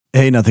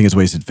Hey, Nothing is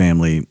Wasted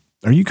family.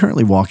 Are you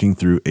currently walking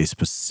through a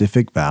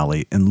specific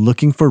valley and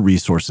looking for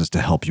resources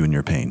to help you in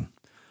your pain?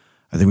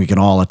 I think we can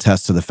all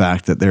attest to the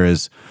fact that there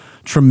is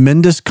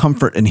tremendous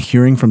comfort in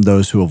hearing from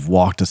those who have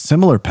walked a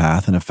similar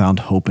path and have found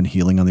hope and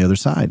healing on the other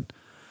side.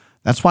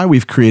 That's why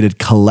we've created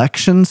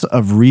collections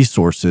of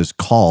resources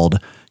called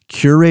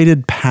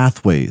Curated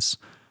Pathways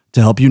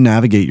to help you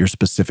navigate your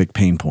specific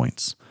pain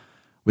points.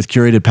 With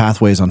curated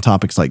pathways on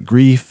topics like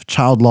grief,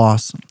 child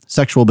loss,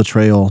 sexual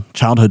betrayal,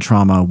 childhood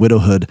trauma,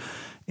 widowhood,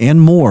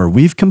 and more,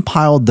 we've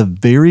compiled the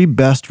very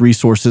best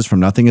resources from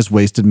Nothing is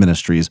Wasted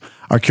Ministries.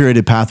 Our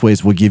curated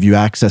pathways will give you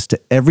access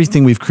to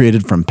everything we've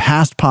created, from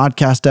past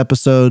podcast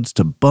episodes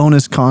to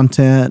bonus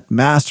content,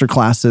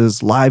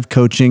 masterclasses, live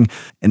coaching,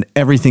 and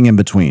everything in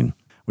between.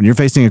 When you're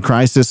facing a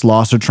crisis,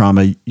 loss, or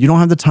trauma, you don't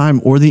have the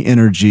time or the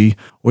energy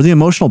or the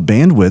emotional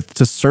bandwidth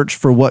to search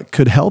for what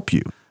could help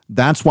you.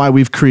 That's why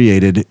we've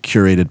created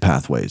Curated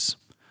Pathways.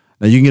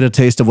 Now, you can get a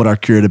taste of what our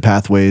Curated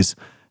Pathways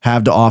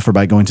have to offer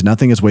by going to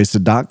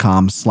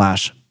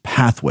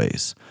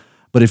nothingiswasted.com/pathways.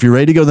 But if you're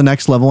ready to go to the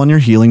next level on your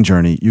healing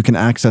journey, you can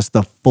access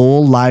the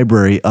full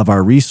library of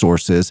our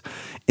resources,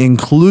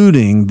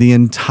 including the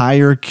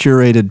entire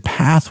curated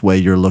pathway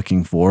you're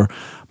looking for,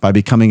 by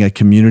becoming a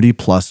Community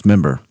Plus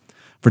member.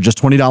 For just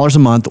 $20 a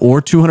month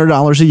or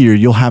 $200 a year,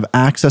 you'll have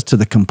access to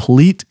the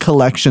complete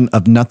collection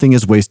of Nothing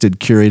is Wasted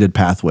curated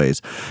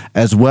pathways,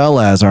 as well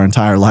as our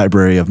entire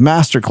library of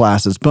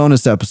masterclasses,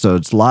 bonus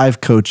episodes, live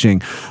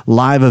coaching,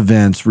 live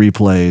events,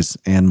 replays,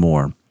 and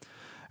more.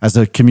 As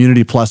a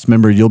Community Plus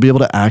member, you'll be able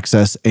to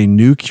access a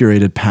new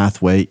curated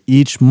pathway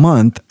each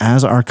month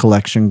as our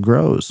collection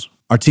grows.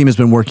 Our team has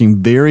been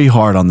working very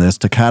hard on this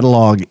to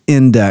catalog,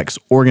 index,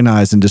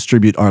 organize, and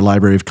distribute our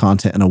library of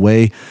content in a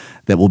way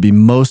that will be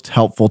most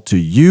helpful to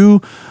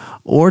you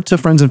or to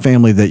friends and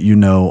family that you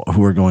know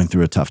who are going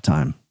through a tough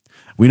time.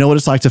 We know what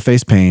it's like to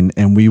face pain,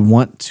 and we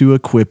want to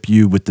equip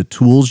you with the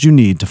tools you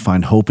need to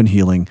find hope and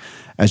healing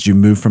as you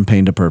move from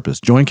pain to purpose.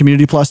 Join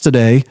Community Plus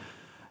today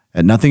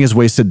at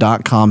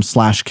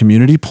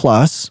nothingiswasted.com/community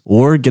plus,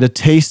 or get a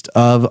taste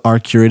of our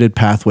curated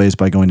pathways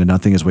by going to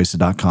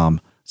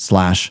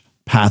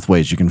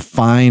nothingiswasted.com/pathways. You can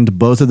find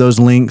both of those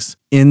links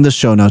in the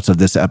show notes of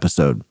this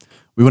episode.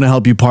 We want to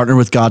help you partner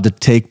with God to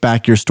take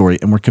back your story,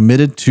 and we're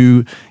committed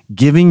to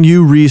giving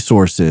you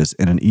resources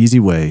in an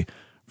easy way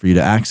for you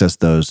to access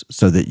those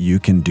so that you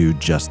can do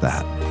just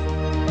that.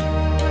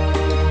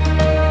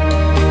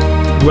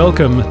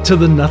 Welcome to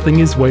the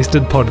Nothing is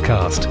Wasted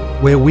podcast,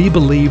 where we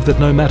believe that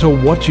no matter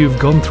what you've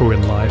gone through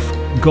in life,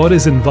 God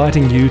is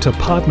inviting you to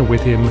partner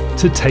with Him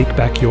to take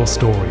back your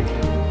story.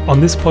 On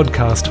this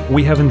podcast,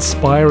 we have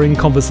inspiring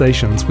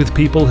conversations with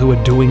people who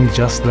are doing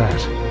just that.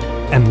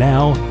 And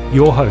now,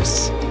 your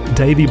hosts,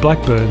 Davey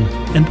Blackburn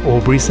and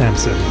Aubrey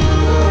Sampson.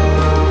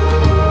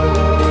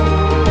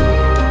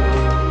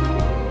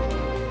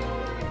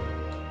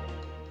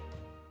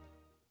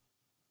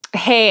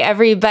 Hey,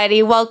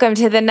 everybody. Welcome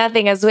to the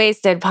Nothing is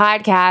Wasted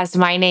podcast.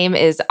 My name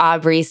is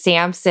Aubrey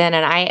Sampson,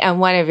 and I am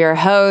one of your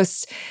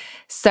hosts.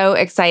 So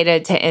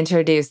excited to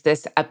introduce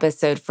this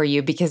episode for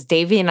you because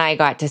Davey and I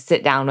got to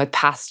sit down with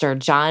Pastor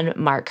John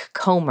Mark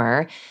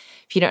Comer.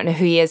 If you don't know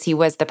who he is, he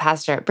was the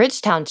pastor at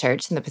Bridgetown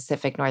Church in the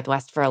Pacific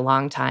Northwest for a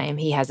long time.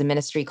 He has a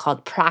ministry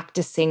called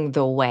Practicing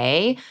the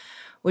Way,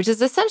 which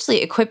is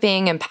essentially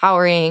equipping,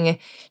 empowering,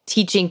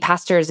 teaching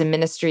pastors and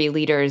ministry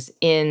leaders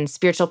in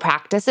spiritual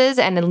practices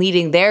and in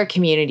leading their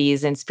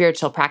communities in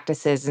spiritual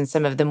practices and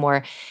some of the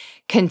more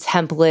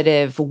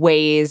contemplative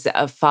ways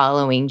of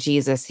following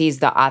Jesus. He's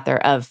the author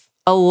of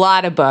a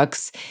lot of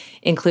books,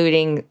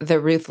 including The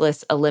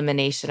Ruthless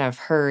Elimination of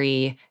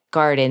Hurry,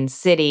 Garden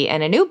City,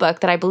 and a new book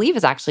that I believe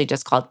is actually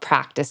just called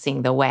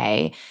Practicing the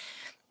Way.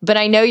 But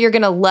I know you're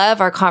going to love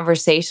our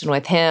conversation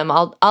with him.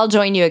 I'll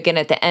join you again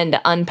at the end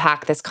to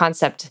unpack this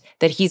concept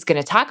that he's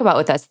going to talk about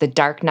with us, the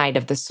dark night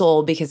of the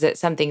soul, because it's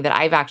something that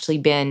I've actually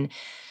been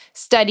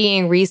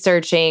studying,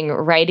 researching,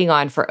 writing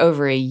on for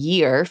over a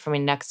year for my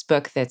next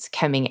book that's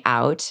coming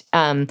out.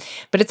 But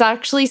it's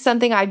actually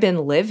something I've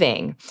been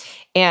living.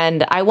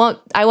 And I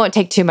won't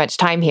take too much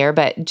time here,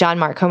 but John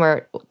Mark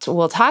Comer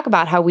will talk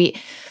about how we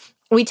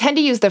tend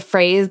to use the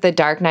phrase the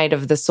dark night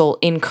of the soul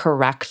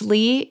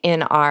incorrectly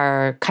in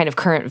our kind of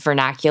current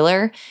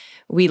vernacular.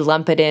 We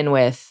lump it in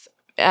with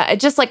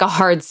just like a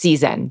hard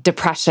season,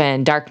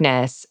 depression,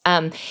 darkness.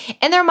 And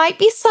there might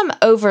be some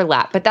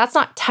overlap, but that's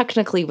not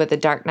technically what the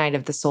dark night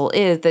of the soul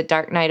is. The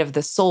dark night of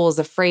the soul is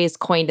a phrase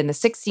coined in the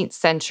 16th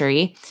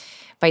century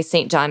by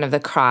St. John of the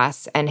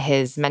Cross and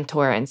his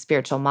mentor and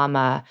spiritual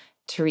mama,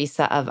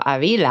 Teresa of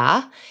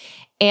Avila.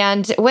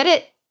 And what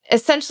it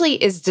essentially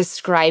is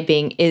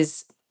describing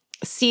is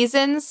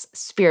seasons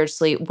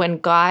spiritually when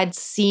God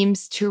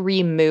seems to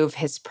remove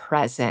his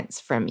presence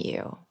from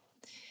you.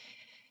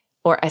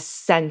 or a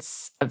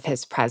sense of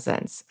his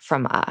presence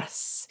from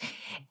us.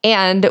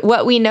 And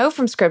what we know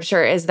from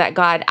scripture is that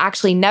God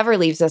actually never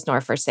leaves us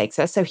nor forsakes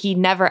us. So he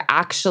never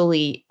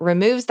actually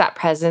removes that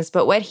presence.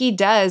 But what he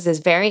does is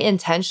very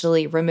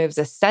intentionally removes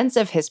a sense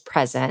of his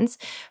presence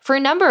for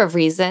a number of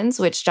reasons,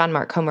 which John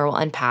Mark Comer will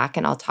unpack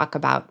and I'll talk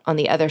about on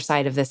the other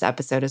side of this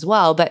episode as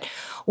well. But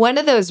one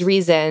of those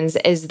reasons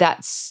is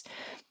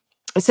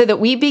so that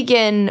we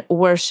begin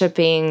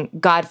worshiping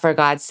God for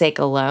God's sake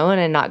alone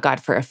and not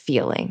God for a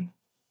feeling.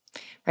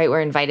 Right?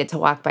 We're invited to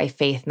walk by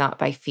faith, not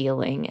by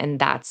feeling. And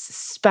that's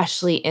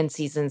especially in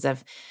seasons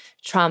of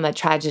trauma,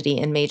 tragedy,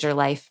 and major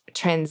life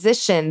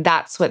transition.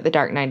 That's what the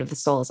dark night of the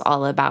soul is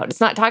all about.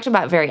 It's not talked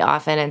about very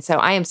often. And so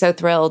I am so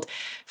thrilled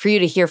for you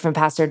to hear from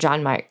Pastor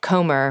John Mark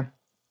Comer,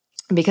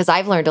 because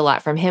I've learned a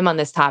lot from him on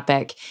this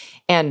topic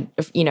and,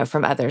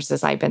 from others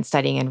as I've been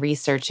studying and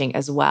researching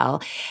as well.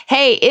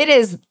 Hey, it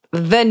is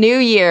the new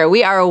year.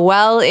 We are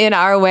well in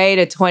our way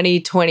to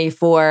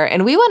 2024,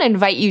 and we want to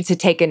invite you to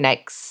take a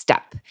next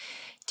step.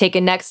 Take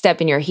a next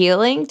step in your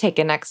healing, take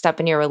a next step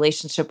in your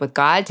relationship with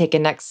God, take a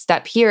next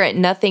step here at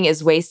Nothing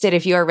is Wasted.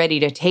 If you are ready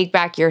to take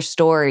back your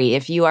story,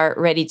 if you are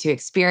ready to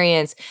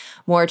experience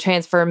more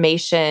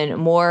transformation,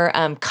 more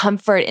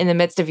comfort in the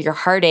midst of your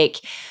heartache,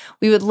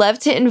 we would love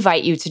to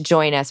invite you to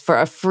join us for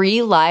a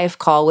free live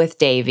call with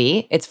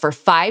Davey. It's for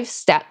 5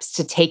 steps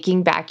to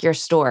taking back your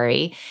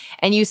story.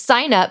 And you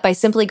sign up by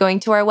simply going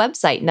to our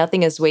website,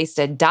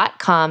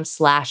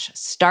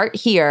 nothingiswasted.com/start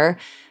here.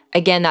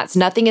 Again, that's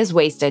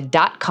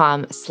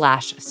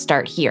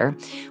nothingiswasted.com/start here.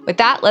 With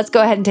that, let's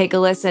go ahead and take a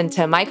listen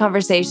to my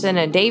conversation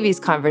and Davey's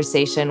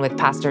conversation with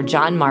Pastor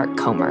John Mark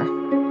Comer.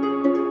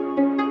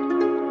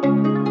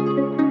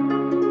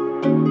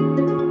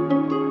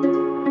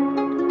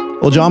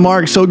 Well, John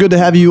Mark, so good to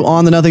have you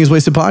on the Nothing is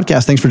Wasted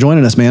podcast. Thanks for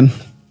joining us, man.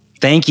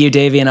 Thank you,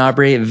 Davey and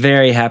Aubrey.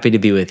 Very happy to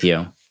be with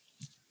you.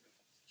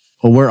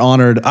 Well, we're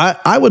honored.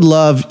 I would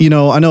love, I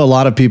know a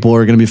lot of people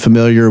are going to be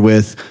familiar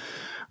with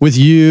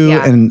you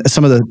and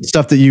some of the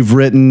stuff that you've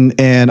written.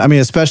 And I mean,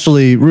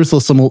 especially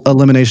Ruthless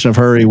Elimination of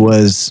Hurry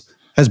has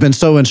been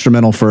so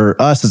instrumental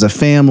for us as a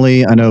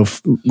family. I know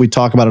we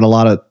talk about it a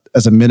lot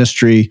as a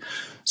ministry.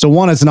 So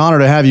one, it's an honor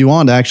to have you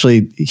on to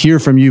actually hear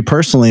from you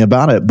personally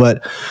about it.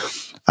 But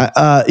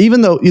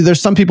even though there's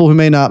some people who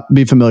may not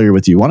be familiar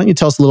with you, why don't you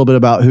tell us a little bit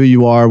about who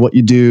you are, what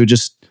you do,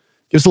 just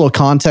give us a little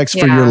context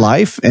for your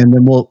life, and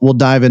then we'll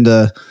dive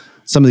into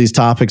some of these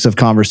topics of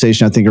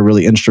conversation I think are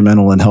really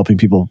instrumental in helping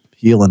people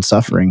heal and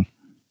suffering.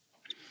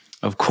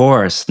 Of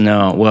course.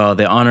 No. Well,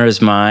 the honor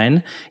is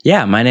mine.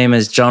 Yeah, my name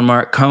is John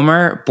Mark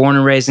Comer, born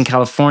and raised in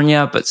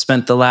California, but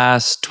spent the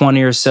last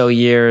 20 or so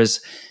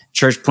years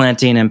church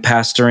planting and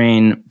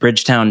pastoring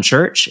Bridgetown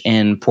Church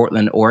in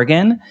Portland,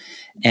 Oregon,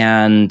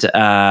 and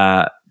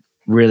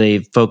really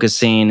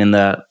focusing in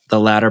the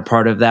latter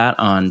part of that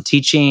on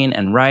teaching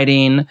and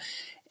writing,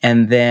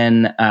 and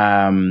then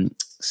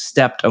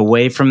stepped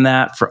away from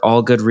that for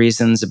all good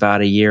reasons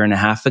about 1.5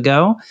 years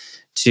ago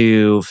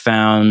to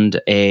found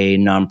a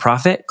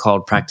nonprofit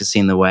called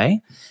Practicing the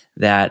Way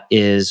that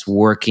is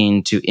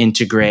working to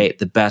integrate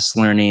the best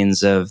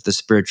learnings of the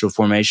spiritual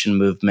formation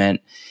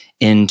movement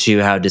into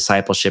how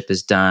discipleship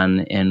is done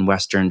in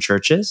Western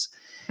churches.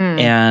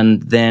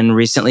 And then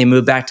recently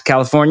moved back to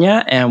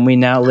California, and we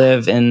now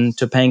live in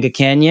Topanga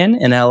Canyon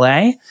in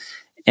LA.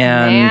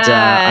 And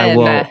I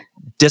will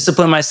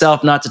discipline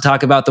myself not to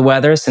talk about the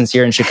weather since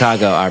you're in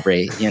Chicago,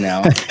 Aubrey,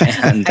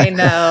 And, I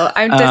know.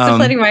 I'm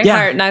disciplining my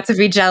heart not to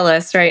be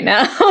jealous right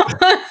now.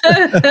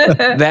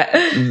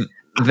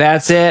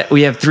 That's it.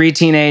 We have 3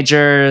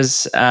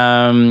 teenagers.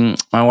 My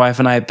wife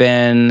and I have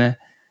been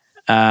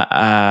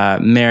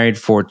married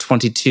for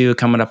 22,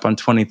 coming up on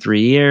 23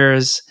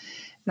 years.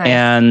 Nice.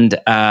 And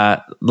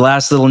the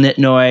last little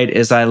nitnoid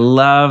is I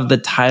love the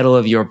title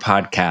of your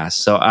podcast.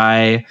 So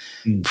I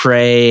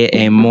pray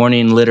a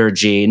morning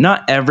liturgy,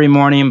 not every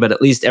morning, but at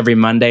least every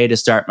Monday to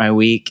start my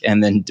week.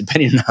 And then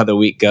depending on how the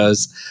week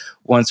goes,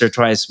 once or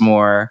twice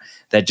more,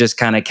 that just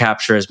kind of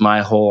captures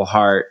my whole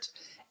heart.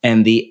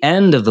 And the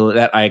end of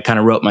that I kind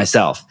of wrote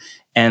myself.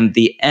 And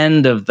the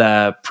end of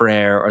the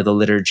prayer or the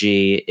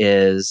liturgy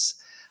is,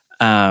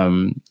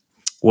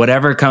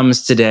 whatever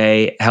comes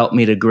today, help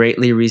me to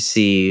gratefully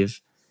receive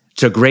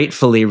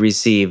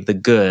the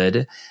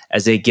good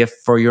as a gift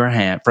from your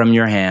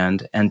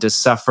hand, and to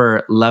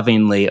suffer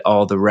lovingly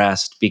all the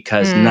rest,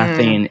 because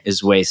nothing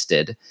is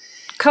wasted.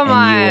 Come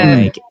on. You will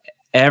make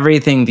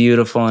everything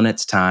beautiful in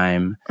its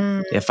time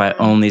if I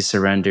only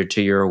surrender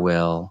to your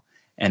will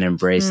and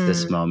embrace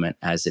this moment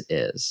as it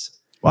is.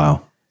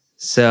 Wow.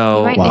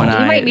 So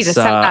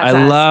I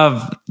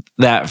love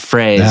that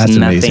phrase, That's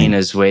nothing amazing.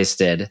 is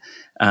wasted.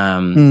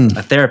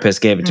 A therapist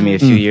gave it to me a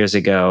few years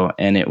ago,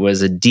 and it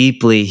was a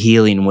deeply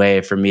healing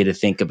way for me to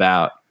think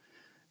about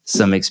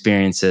some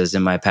experiences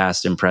in my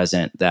past and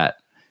present that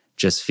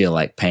just feel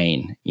like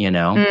pain,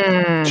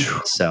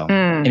 So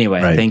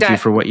anyway, thank you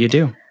for what you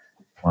do.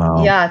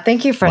 Wow. Yeah,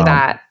 thank you for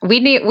that. We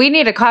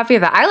need a copy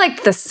of that. I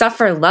liked the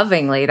suffer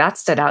lovingly. That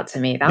stood out to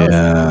me.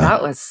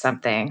 That was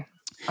something.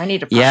 I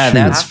need to. Yeah,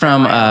 that's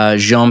from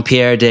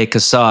Jean-Pierre de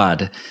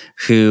Caussade,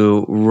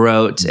 who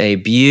wrote a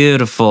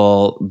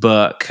beautiful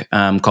book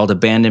called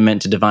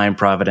Abandonment to Divine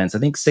Providence. I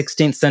think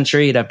 16th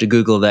century. You'd have to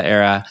Google the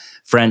era.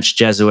 French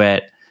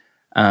Jesuit.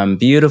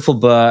 Beautiful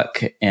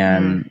book.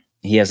 And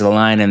he has a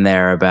line in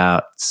there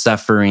about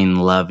suffering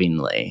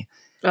lovingly.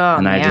 Oh,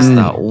 and I man. just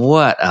thought,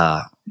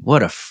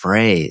 what a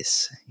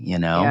phrase, you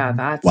know? Yeah,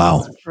 that's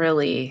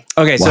really...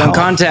 Okay, so in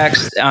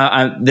context,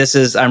 I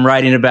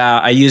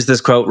use this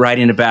quote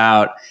writing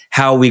about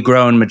how we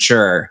grow and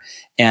mature.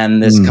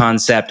 And this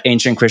concept,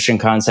 ancient Christian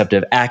concept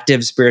of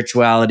active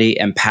spirituality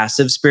and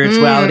passive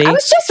spirituality. I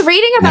was just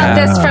reading about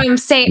this from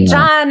St.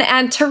 John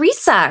and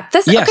Teresa.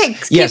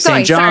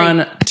 St.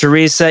 John,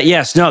 Teresa.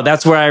 Yes, no,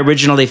 that's where I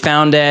originally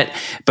found it.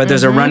 But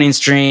there's a running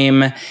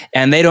stream,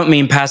 and they don't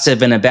mean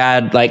passive in a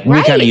bad, like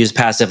we kind of use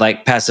passive,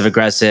 like passive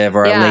aggressive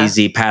or a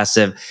lazy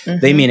passive.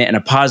 They mean it in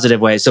a positive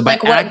way. So by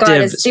like what active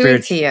God is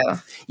doing to you.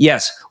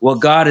 Yes, what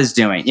God is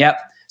doing. Yep.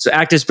 So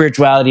active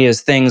spirituality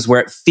is things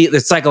where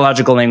it's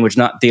psychological language,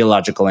 not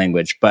theological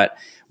language, but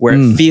where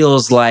it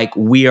feels like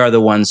we are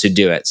the ones who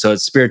do it. So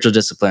it's spiritual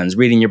disciplines,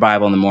 reading your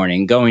Bible in the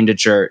morning, going to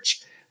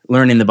church,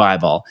 learning the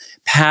Bible.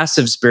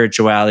 Passive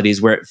spirituality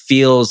is where it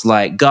feels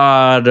like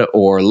God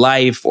or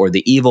life or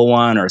the evil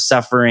one or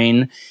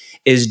suffering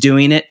is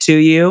doing it to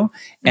you.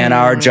 And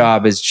our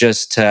job is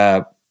just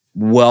to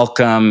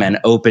welcome and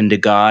open to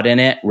God in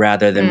it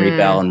rather than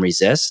rebel and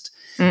resist.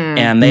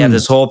 And they have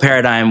this whole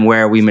paradigm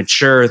where we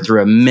mature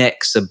through a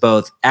mix of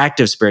both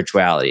active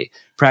spirituality,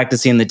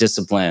 practicing the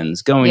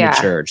disciplines, going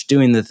to church,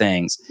 doing the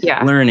things,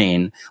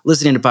 learning,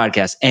 listening to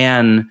podcasts,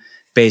 and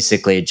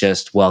basically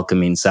just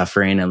welcoming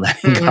suffering and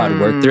letting God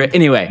work through it.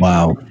 Anyway,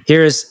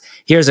 here's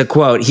a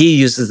quote. He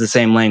uses the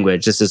same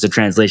language. This is a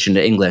translation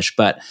to English.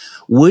 But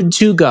would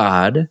to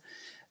God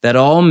that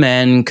all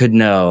men could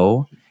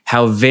know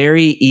how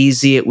very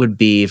easy it would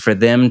be for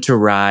them to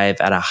arrive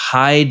at a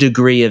high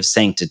degree of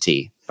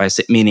sanctity,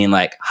 meaning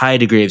like high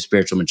degree of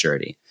spiritual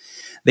maturity.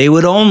 They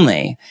would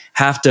only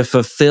have to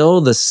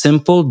fulfill the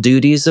simple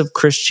duties of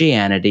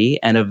Christianity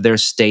and of their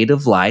state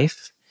of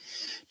life,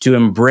 to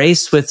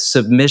embrace with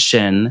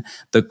submission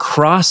the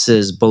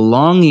crosses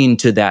belonging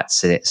to that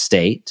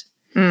state,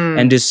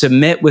 and to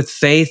submit with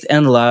faith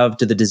and love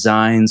to the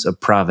designs of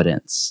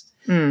providence.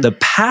 The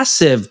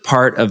passive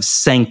part of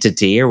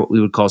sanctity, or what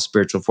we would call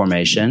spiritual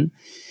formation,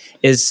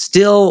 is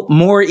still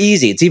more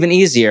easy. It's even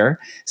easier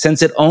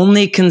since it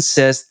only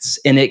consists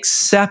in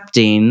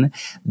accepting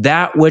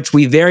that which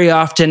we very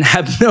often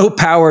have no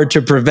power to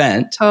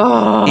prevent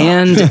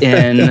and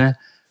in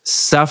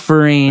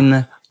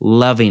suffering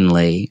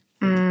lovingly.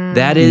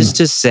 That is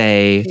to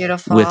say,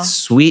 with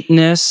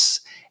sweetness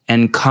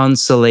and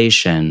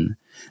consolation,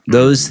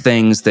 those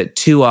things that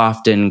too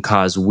often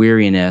cause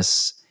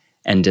weariness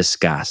and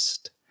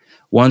disgust.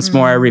 Once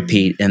more, I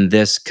repeat, in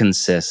this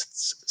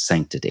consists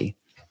sanctity.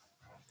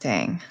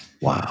 Dang.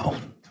 Wow.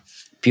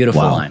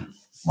 Beautiful line.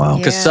 Wow.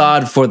 Yeah.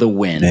 Caussade for the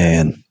win.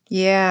 Man.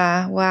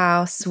 Yeah.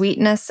 Wow.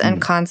 Sweetness and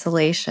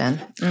consolation.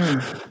 But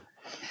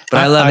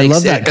I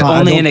love that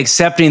only in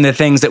accepting the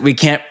things that we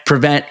can't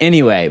prevent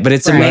anyway. But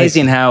it's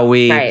amazing how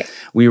we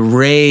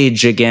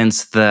rage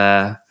against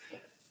the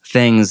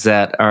things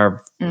that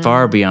are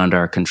far beyond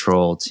our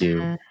control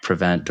to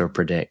prevent or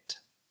predict.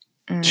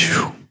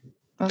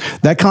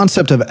 That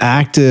concept of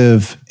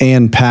active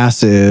and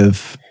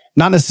passive,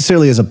 not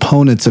necessarily as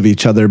opponents of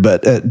each other,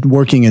 but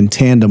working in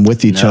tandem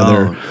with each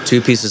other.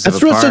 Two pieces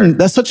of apart.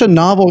 That's such a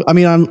novel. I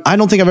mean, I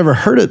don't think I've ever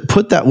heard it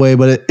put that way,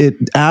 but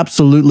it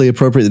absolutely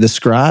appropriately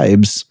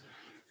describes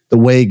the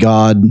way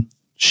God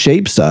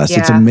shapes us. Yeah.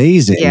 It's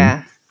amazing.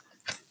 Yeah.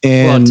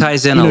 And it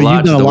ties in a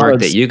lot to the work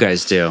that you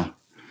guys do.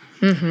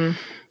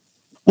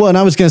 Well, and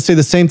I was going to say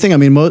the same thing. I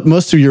mean,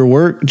 most of your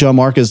work, John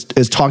Mark, is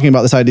talking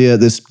about this idea,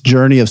 this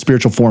journey of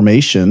spiritual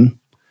formation,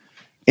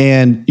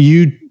 and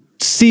you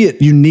see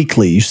it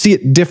uniquely. You see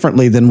it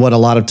differently than what a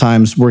lot of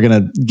times we're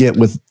going to get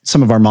with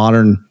some of our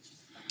modern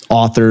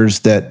authors.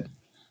 That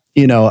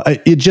you've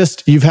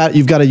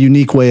got a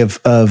unique way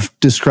of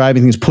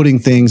describing things, putting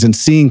things, and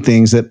seeing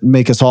things that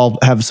make us all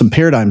have some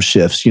paradigm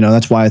shifts.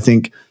 That's why I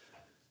think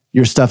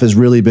your stuff has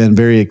really been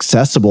very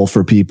accessible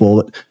for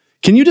people.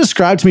 Can you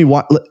describe to me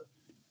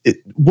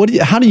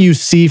how do you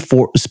see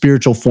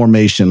spiritual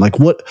formation? Like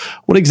what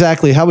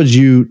exactly, how would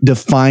you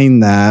define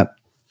that?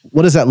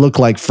 What does that look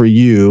like for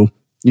you?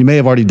 You may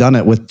have already done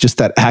it with just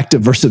that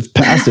active versus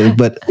passive,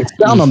 but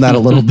expound on that a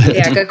little bit.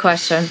 Yeah, good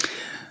question.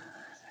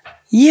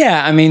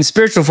 Yeah, I mean,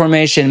 spiritual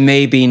formation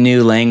may be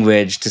new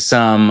language to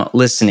some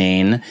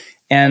listening.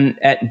 And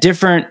at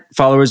different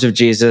followers of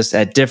Jesus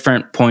at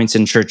different points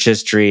in church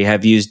history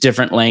have used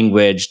different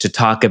language to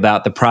talk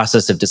about the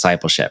process of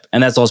discipleship.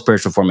 And that's all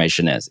spiritual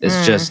formation is.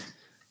 It's just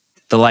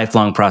the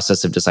lifelong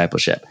process of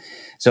discipleship.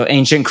 So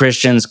ancient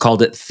Christians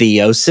called it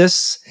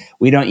theosis.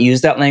 We don't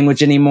use that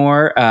language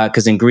anymore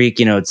because in Greek,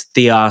 it's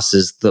theos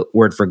is the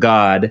word for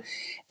God.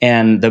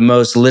 And the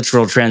most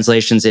literal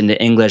translations into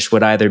English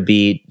would either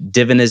be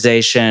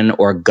divinization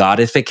or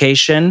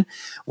godification,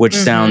 which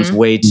sounds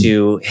way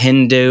too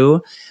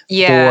Hindu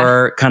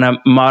for kind of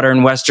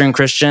modern Western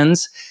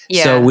Christians.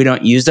 Yeah. So we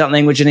don't use that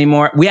language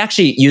anymore. We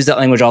actually use that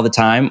language all the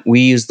time. We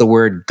use the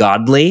word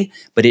godly,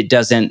 but it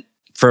doesn't,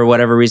 for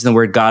whatever reason, the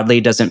word godly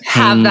doesn't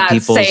pain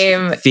people's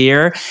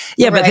fear.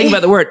 Yeah, but think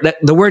about the word.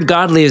 The word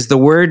godly is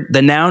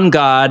the noun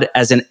God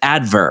as an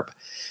adverb.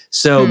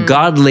 So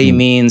godly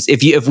means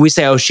if we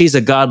say, oh, she's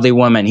a godly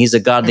woman, he's a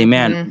godly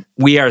man,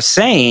 we are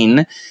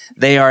saying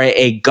they are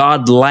a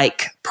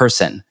godlike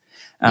person.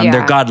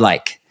 They're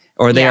godlike,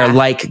 or they are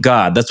like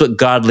God. That's what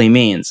godly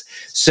means.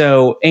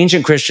 So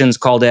ancient Christians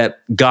called it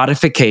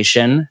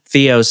godification,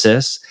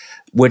 theosis,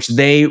 which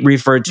they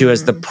referred to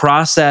as the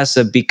process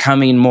of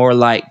becoming more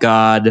like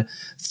God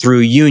through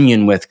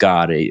union with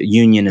God.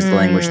 Union is the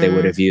language they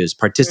would have used.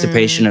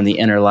 Participation in the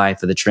inner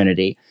life of the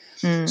Trinity.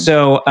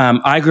 So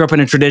I grew up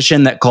in a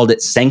tradition that called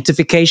it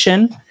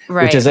sanctification,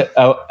 which is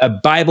a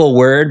Bible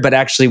word, but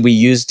actually we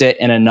used it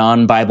in a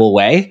non-Bible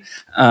way.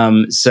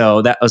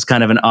 So that was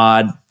kind of an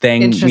odd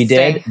thing we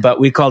did, but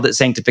we called it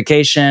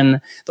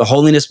sanctification. The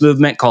holiness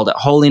movement called it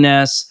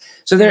holiness.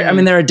 So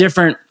there are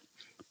different,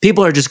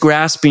 people are just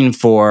grasping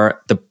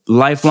for the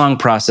lifelong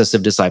process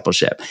of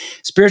discipleship.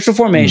 Spiritual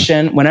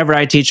formation, whenever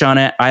I teach on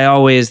it,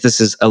 this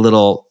is a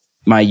little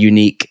my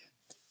unique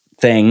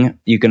thing.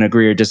 You can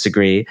agree or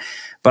disagree.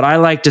 But I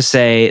like to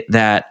say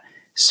that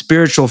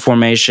spiritual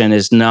formation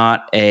is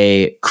not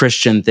a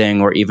Christian thing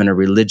or even a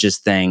religious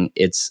thing.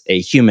 It's a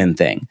human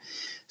thing.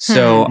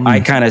 So I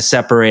kind of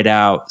separate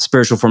out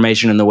spiritual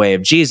formation in the way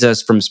of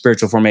Jesus from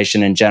spiritual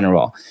formation in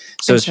general.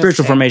 So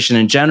spiritual formation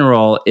in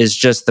general is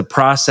just the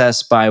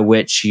process by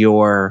which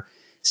your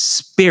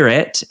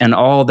spirit, and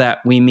all that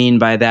we mean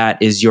by that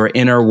is your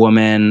inner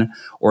woman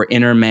or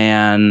inner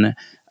man.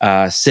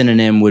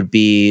 Synonym would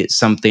be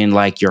something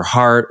like your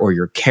heart or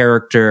your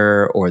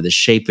character or the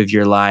shape of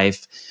your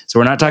life. So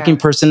we're not talking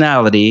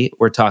personality,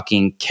 we're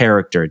talking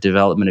character,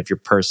 development of your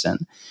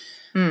person.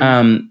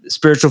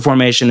 Spiritual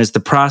formation is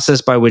the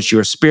process by which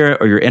your spirit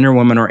or your inner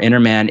woman or inner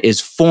man is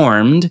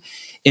formed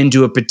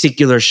into a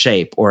particular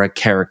shape or a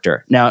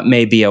character. Now, it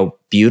may be a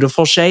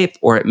beautiful shape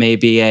or it may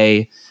be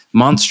a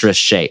monstrous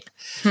shape.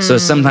 So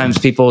sometimes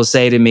people will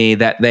say to me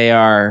that they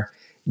are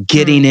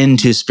getting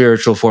into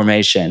spiritual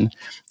formation.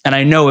 And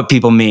I know what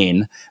people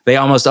mean. They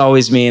almost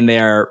always mean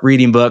they're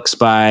reading books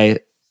by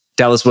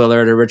Dallas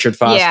Willard or Richard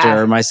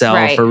Foster or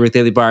myself or Ruth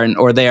Haley Barton,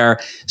 or they are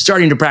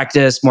starting to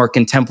practice more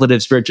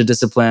contemplative spiritual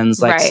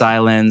disciplines like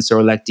silence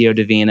or Lectio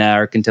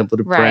Divina or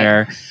contemplative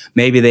prayer.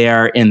 Maybe they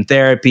are in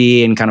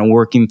therapy and kind of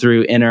working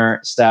through inner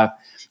stuff.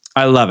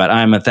 I love it.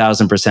 I'm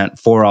 1,000%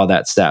 for all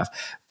that stuff.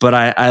 But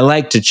I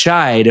like to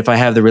chide if I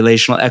have the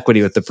relational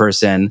equity with the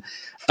person.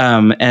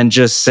 And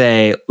just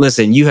say,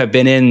 listen, you have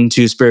been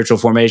into spiritual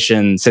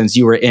formation since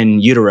you were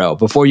in utero.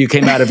 Before you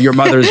came out of your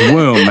mother's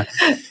womb,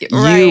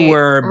 you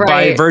were,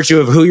 by virtue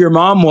of who your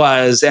mom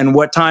was and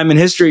what time in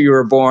history you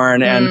were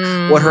born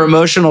and what her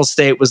emotional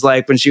state was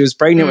like when she was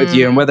pregnant with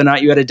you and whether or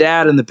not you had a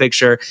dad in the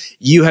picture,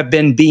 you have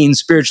been being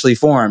spiritually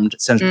formed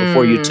since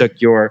before you took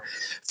your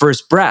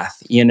first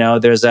breath. You know,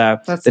 there's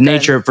the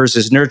nature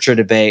versus nurture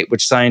debate,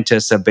 which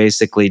scientists have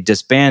basically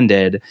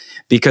disbanded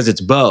because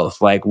it's both.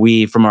 Like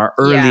we, from our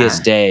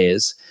earliest days,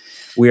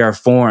 we are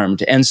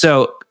formed. And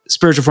so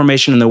spiritual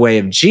formation in the way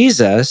of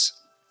Jesus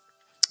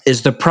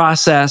is the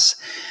process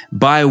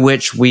by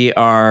which we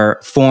are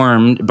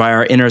formed, by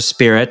our inner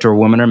spirit or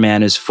woman or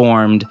man is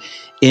formed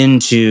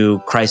into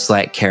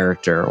Christ-like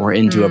character or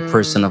into a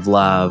person of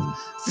love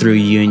through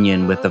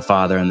union with the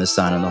Father and the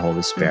Son and the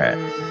Holy Spirit.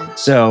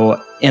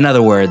 So in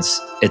other words,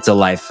 it's a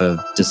life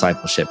of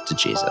discipleship to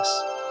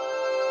Jesus.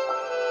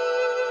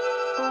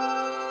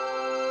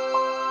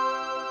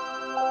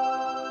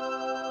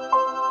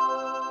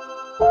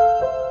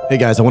 Hey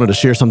guys, I wanted to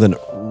share something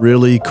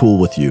really cool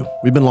with you.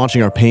 We've been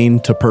launching our Pain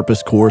to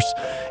Purpose course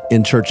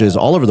in churches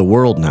all over the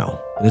world now.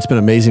 And it's been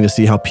amazing to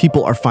see how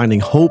people are finding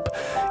hope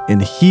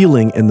and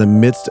healing in the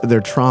midst of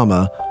their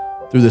trauma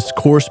through this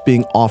course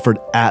being offered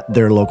at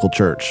their local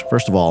church.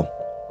 First of all,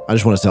 I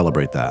just want to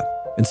celebrate that.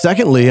 And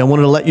secondly, I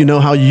wanted to let you know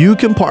how you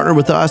can partner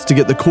with us to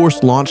get the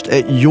course launched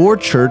at your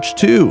church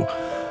too.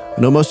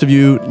 I know most of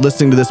you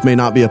listening to this may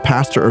not be a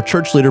pastor or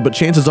church leader, but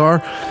chances are,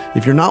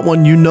 if you're not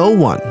one, you know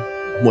one.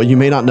 What you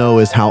may not know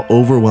is how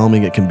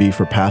overwhelming it can be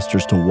for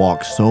pastors to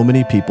walk so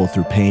many people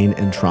through pain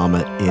and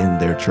trauma in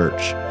their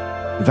church.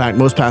 In fact,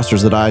 most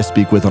pastors that I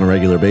speak with on a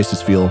regular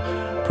basis feel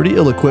pretty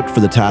ill-equipped for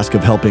the task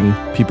of helping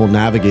people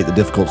navigate the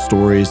difficult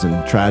stories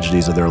and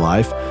tragedies of their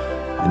life.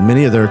 And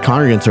many of their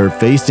congregants are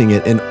facing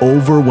it in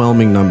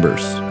overwhelming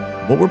numbers.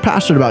 What we're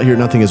passionate about here at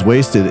Nothing is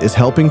Wasted is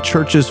helping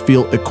churches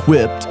feel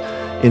equipped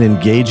in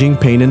engaging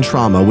pain and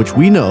trauma, which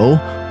we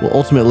know will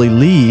ultimately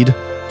lead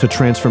to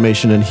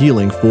transformation and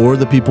healing for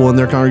the people in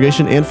their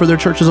congregation and for their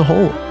church as a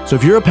whole. So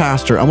if you're a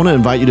pastor, I want to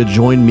invite you to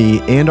join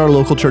me and our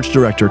local church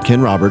director, Ken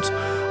Roberts,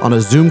 on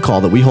a Zoom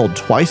call that we hold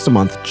twice a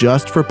month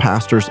just for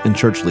pastors and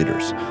church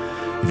leaders.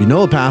 If you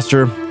know a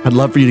pastor, I'd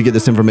love for you to get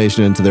this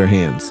information into their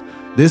hands.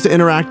 This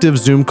interactive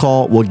Zoom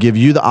call will give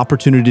you the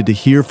opportunity to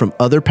hear from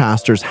other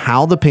pastors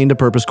how the Pain to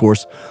Purpose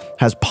course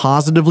has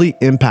positively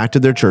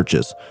impacted their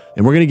churches.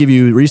 And we're going to give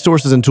you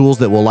resources and tools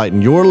that will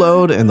lighten your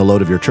load and the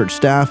load of your church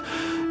staff.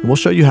 And we'll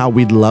show you how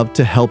we'd love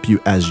to help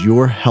you as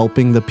you're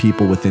helping the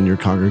people within your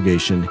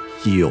congregation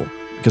heal.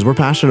 Because we're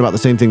passionate about the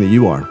same thing that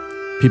you are.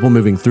 People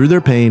moving through their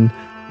pain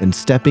and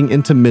stepping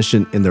into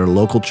mission in their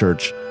local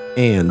church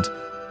and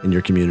in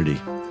your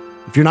community.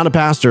 If you're not a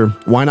pastor,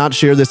 why not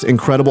share this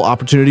incredible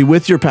opportunity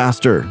with your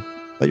pastor?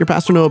 Let your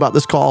pastor know about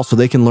this call so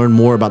they can learn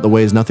more about the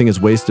ways Nothing is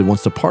Wasted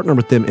wants to partner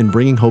with them in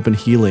bringing hope and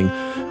healing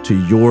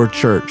to your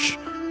church.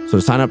 So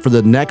to sign up for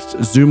the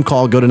next Zoom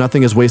call, go to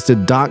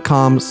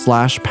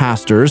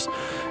nothingiswasted.com/pastors,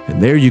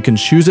 and there you can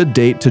choose a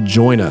date to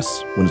join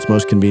us when it's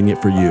most convenient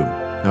for you.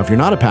 Now, if you're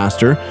not a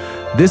pastor,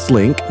 this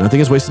link,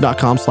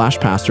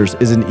 nothingiswasted.com/pastors,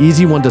 is an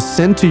easy one to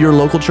send to your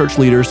local church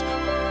leaders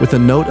with a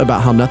note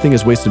about how Nothing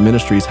is Wasted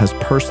Ministries has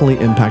personally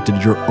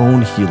impacted your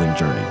own healing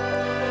journey.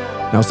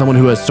 Now, as someone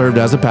who has served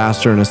as a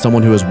pastor and as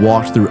someone who has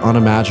walked through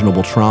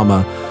unimaginable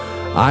trauma,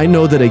 I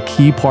know that a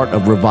key part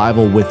of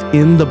revival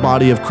within the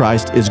body of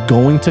Christ is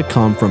going to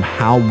come from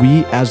how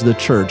we as the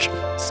church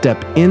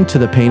step into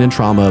the pain and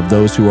trauma of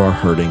those who are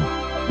hurting.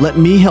 Let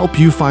me help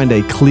you find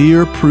a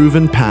clear,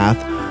 proven path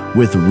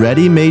with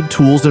ready-made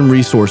tools and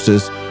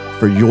resources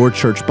for your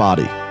church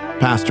body.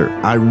 Pastor,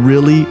 I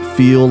really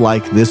feel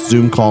like this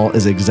Zoom call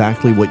is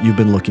exactly what you've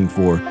been looking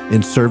for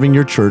in serving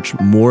your church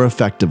more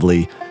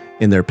effectively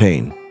in their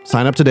pain.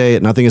 Sign up today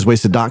at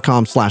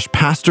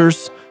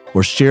nothingiswasted.com/pastors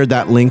or share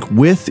that link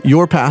with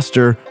your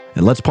pastor,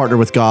 and let's partner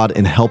with God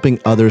in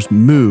helping others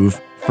move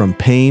from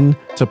pain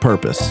to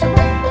purpose.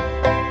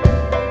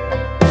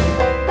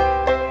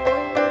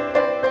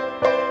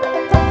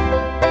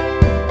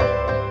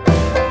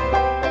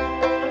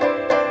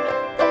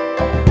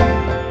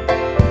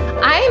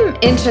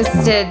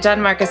 Interested,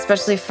 John Mark,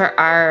 especially for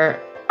our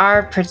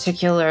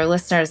particular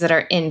listeners that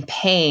are in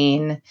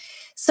pain.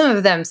 Some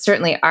of them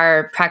certainly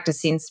are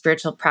practicing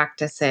spiritual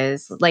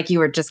practices, like you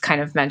were just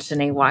kind of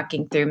mentioning,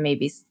 walking through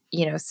maybe,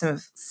 some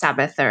of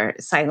Sabbath or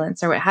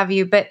silence or what have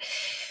you. But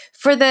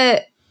for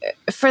the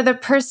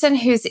person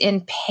who's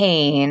in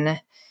pain,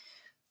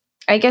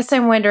 I guess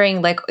I'm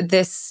wondering, like,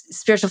 this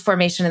spiritual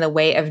formation in the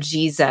way of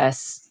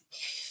Jesus,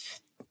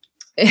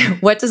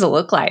 what does it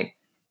look like?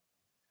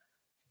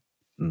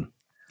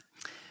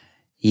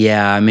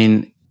 Yeah, I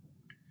mean,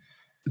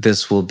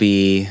 this will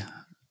be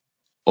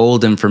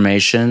old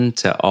information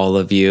to all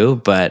of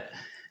you, but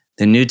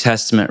the New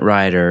Testament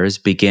writers,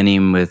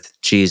 beginning with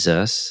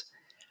Jesus,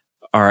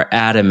 are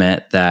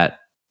adamant that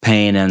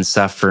pain and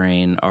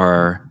suffering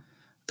are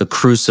the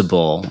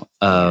crucible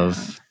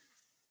of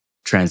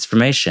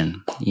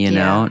transformation,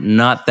 know?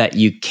 Not that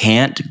you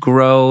can't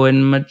grow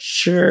and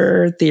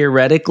mature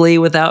theoretically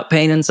without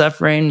pain and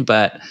suffering,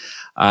 but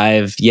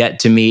I've yet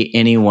to meet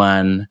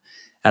anyone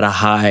at a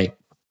high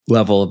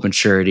level of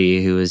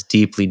maturity who is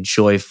deeply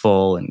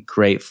joyful and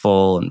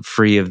grateful and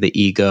free of the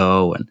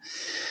ego and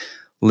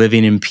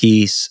living in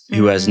peace,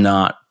 who has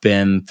not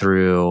been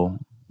through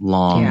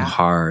long,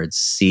 hard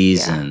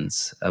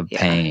seasons of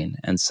pain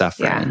and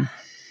suffering.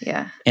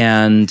 Yeah.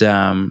 And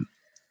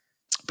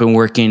been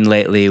working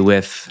lately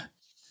with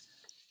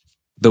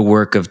the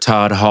work of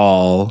Todd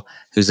Hall,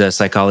 who's a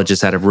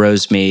psychologist out of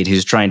Rosemead,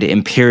 who's trying to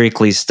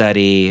empirically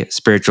study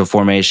spiritual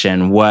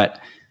formation. What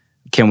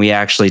can we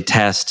actually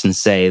test and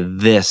say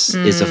this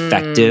is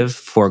effective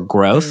for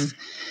growth?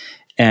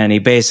 And he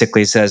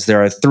basically says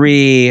there are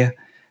three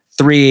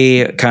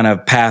kind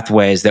of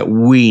pathways that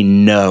we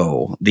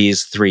know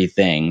these three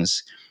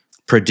things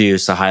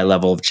produce a high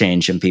level of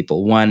change in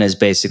people. One is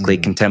basically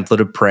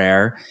contemplative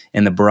prayer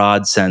in the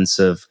broad sense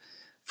of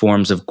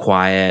forms of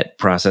quiet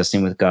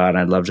processing with God. And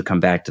I'd love to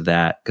come back to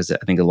that because I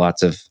think there are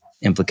lots of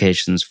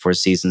implications for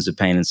seasons of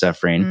pain and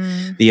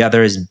suffering. The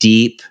other is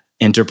deep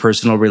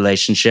interpersonal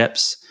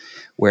relationships,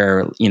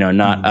 where,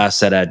 not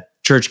us at a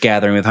church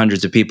gathering with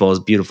hundreds of people, as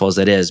beautiful as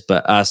it is,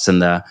 but us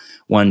and the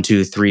 1,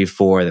 2, 3,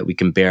 4 that we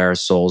can bear our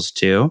souls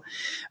to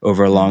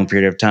over a long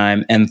period of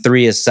time. And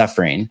 3 is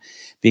suffering,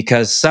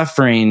 because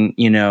suffering,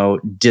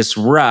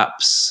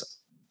 disrupts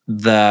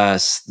the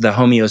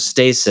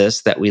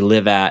homeostasis that we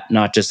live at,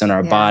 not just in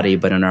our body,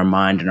 but in our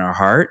mind and our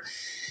heart.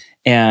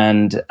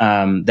 And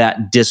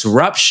that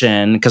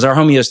disruption, because our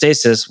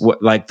homeostasis,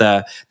 like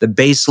the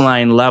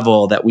baseline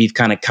level that we've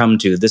kind of come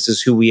to, this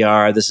is who we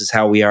are, this is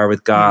how we are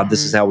with God,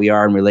 this is how we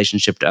are in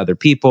relationship to other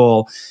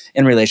people,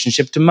 in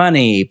relationship to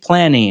money,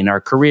 planning,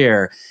 our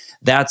career.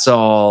 That's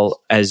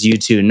all, as you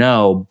two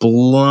know,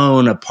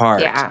 blown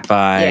apart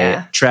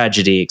by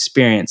tragedy,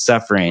 experience,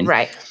 suffering.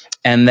 Right.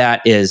 And that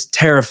is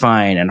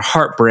terrifying and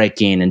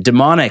heartbreaking and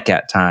demonic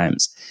at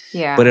times.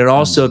 Yeah. But it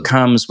also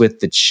comes with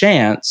the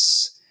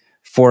chance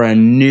for a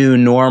new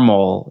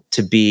normal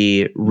to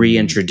be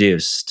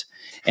reintroduced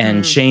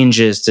and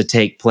changes to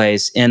take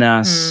place in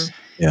us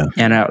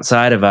and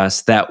outside of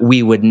us that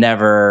we would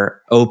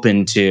never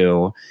open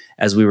to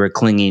as we were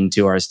clinging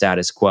to our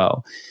status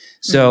quo.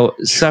 So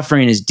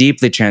suffering is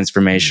deeply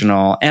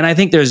transformational. And I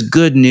think there's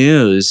good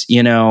news,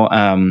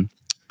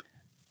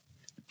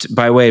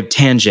 by way of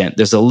tangent,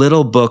 there's a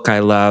little book I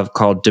love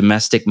called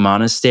Domestic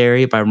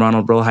Monastery by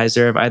Ronald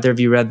Rolheiser. Have either of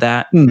you read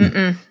that?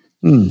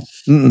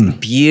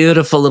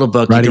 Beautiful little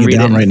book. Writing it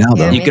down right now,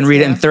 though. You can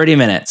read it in 30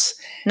 minutes.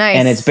 Nice.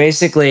 And it's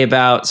basically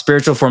about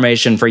spiritual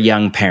formation for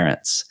young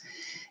parents.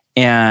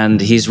 And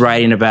he's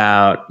writing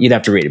about, you'd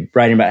have to read it,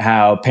 writing about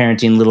how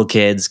parenting little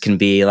kids can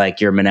be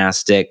like your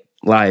monastic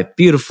life.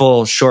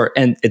 Beautiful, short,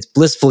 and it's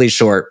blissfully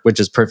short,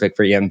 which is perfect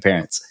for young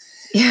parents.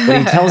 But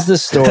he tells the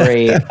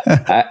story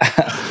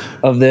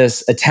of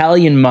this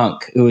Italian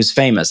monk who was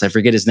famous. I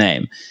forget his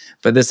name.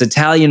 But this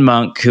Italian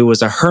monk who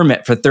was a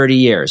hermit for 30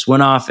 years,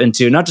 went off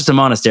into not just a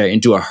monastery,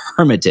 into a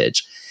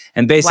hermitage,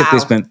 and basically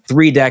spent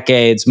 3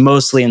 decades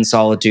mostly in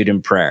solitude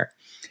and prayer.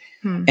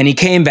 And he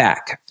came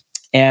back.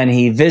 And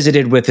he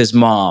visited with his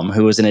mom,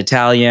 who was an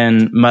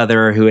Italian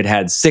mother who had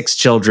had 6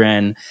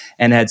 children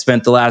and had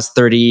spent the last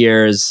 30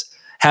 years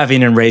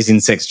having and raising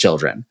 6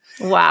 children.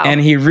 Wow.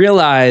 And he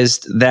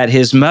realized that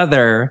his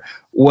mother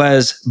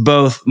was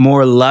both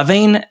more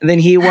loving than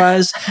he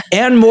was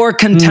and more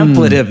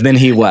contemplative than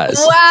he was.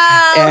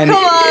 Wow, and,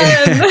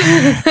 come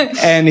on.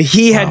 And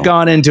he had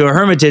gone into a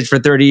hermitage for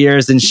 30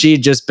 years, and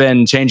she'd just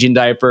been changing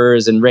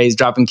diapers and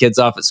dropping kids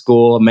off at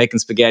school and making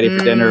spaghetti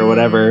for dinner or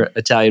whatever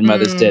Italian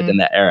mothers did in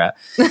that era.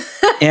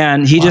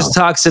 And he just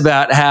talks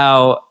about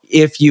how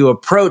if you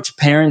approach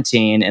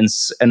parenting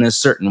in a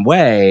certain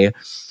way,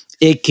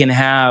 it can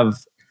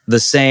have the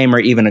same or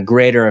even a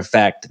greater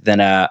effect than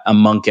a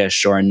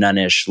monkish or a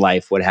nunnish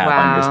life would have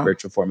on your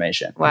spiritual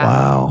formation.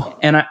 Wow.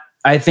 And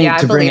I think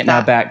to bring it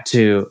now back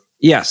to,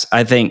 yes,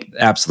 I think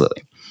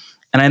absolutely.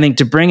 And I think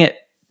to bring it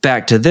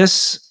back to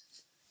this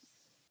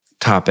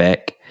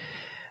topic,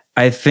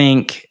 I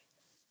think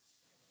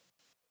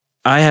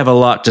I have a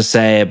lot to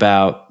say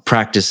about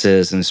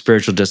practices and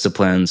spiritual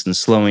disciplines and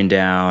slowing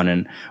down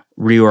and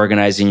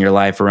reorganizing your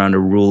life around a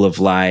rule of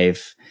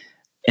life.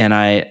 And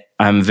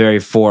I'm very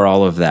for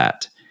all of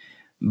that.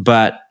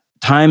 But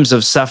times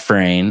of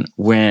suffering,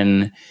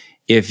 when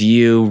if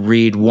you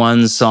read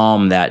one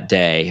psalm that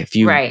day, if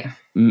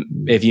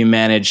you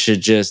manage to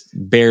just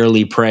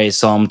barely pray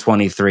Psalm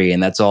 23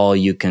 and that's all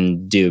you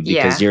can do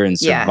because you're in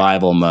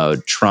survival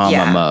mode,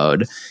 trauma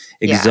mode,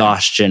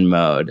 exhaustion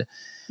mode.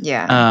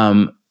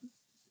 Yeah.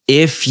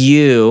 If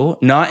you,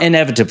 not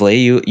inevitably,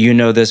 you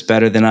know this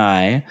better than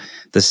I,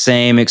 the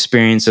same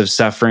experience of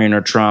suffering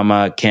or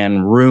trauma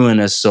can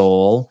ruin a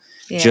soul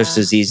just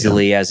as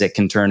easily as it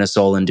can turn a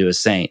soul into a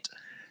saint.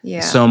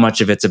 Yeah. So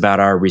much of it's about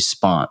our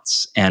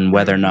response and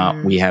whether or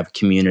not we have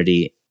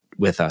community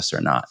with us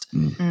or not.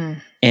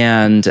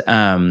 And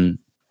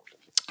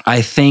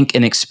I think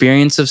an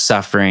experience of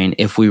suffering,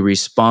 if we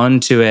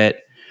respond to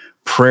it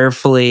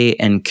prayerfully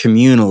and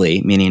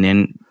communally,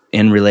 meaning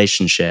in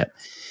relationship,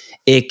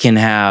 it can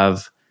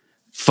have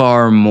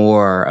far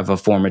more of a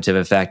formative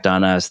effect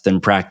on us than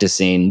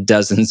practicing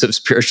dozens of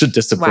spiritual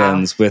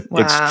disciplines with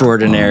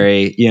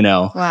extraordinary,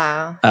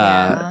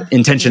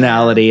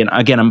 intentionality. And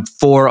again, I'm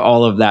for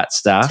all of that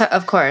stuff.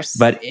 Of course.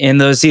 But in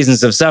those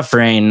seasons of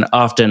suffering,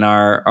 often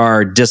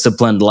our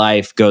disciplined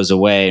life goes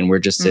away and we're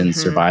just in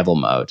survival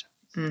mode,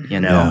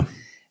 Yeah.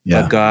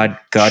 But God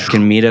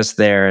can meet us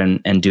there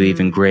and do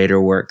even greater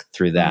work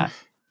through that.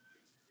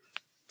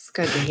 It's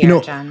good to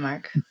hear, John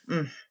Mark.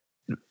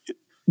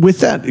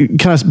 With that,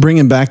 kind of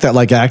bringing back that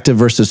like active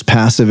versus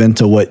passive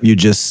into what you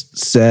just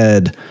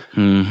said,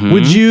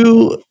 would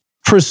you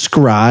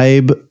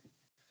prescribe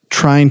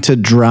trying to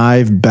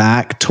drive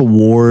back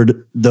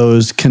toward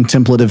those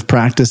contemplative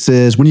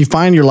practices when you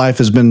find your life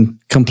has been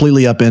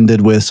completely upended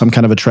with some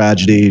kind of a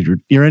tragedy?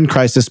 You're in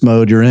crisis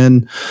mode, you're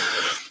in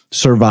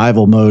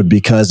survival mode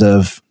because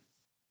of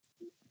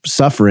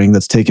suffering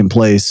that's taken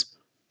place.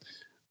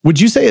 Would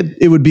you say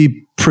it would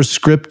be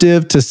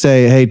prescriptive to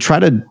say, hey, try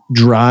to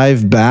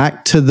drive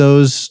back to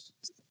those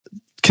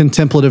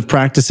contemplative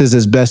practices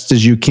as best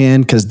as you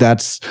can, because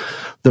that's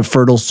the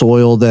fertile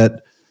soil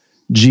that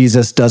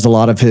Jesus does a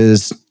lot of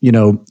his,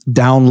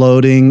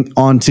 downloading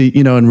onto,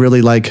 and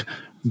really like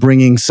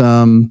bringing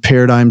some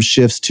paradigm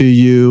shifts to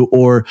you?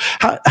 Or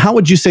how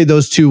would you say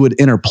those two would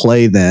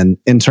interplay then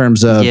in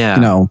terms of,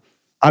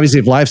 obviously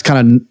if life's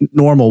kind of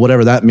normal,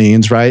 whatever that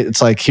means, right?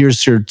 It's like,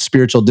 here's your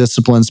spiritual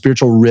discipline,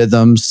 spiritual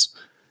rhythms,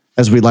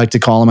 as we like to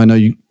call them. I know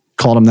you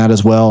called them that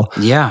as well.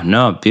 Yeah,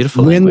 no,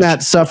 beautiful. When language.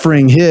 that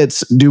suffering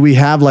hits, do we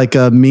have like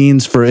a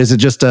means for, is it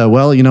just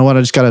well, you know what,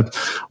 I just got to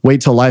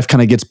wait till life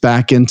kind of gets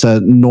back into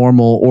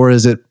normal? Or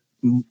is it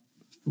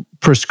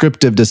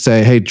prescriptive to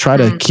say, hey, try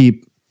to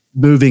keep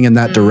moving in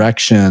that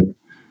direction,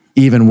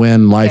 even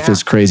when life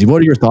is crazy?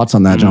 What are your thoughts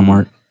on that, John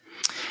Mark?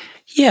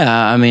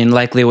 Yeah, I mean,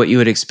 likely what you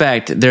would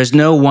expect. There's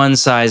no one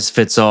size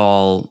fits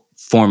all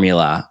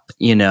formula,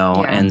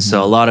 and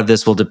so a lot of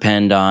this will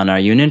depend on, are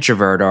you an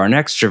introvert or an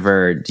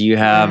extrovert? Do you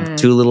have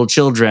 2 little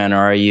children, or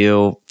are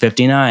you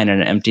 59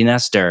 and an empty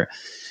nester?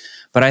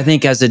 But I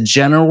think as a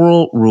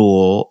general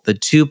rule, the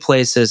 2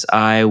 places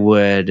I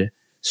would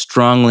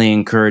strongly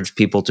encourage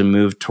people to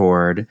move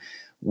toward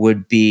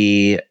would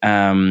be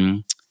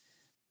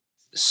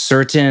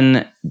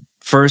certain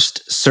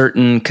first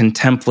certain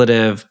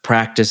contemplative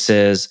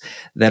practices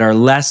that are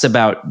less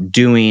about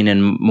doing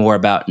and more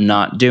about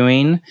not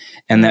doing,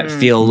 and that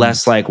feel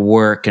less like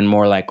work and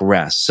more like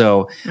rest.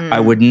 So I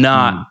would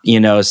not,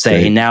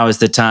 say now is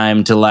the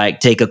time to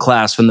like take a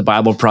class from the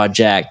Bible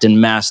Project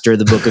and master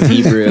the book of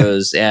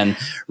Hebrews and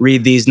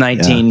read these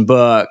 19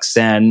 books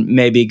and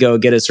maybe go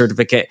get a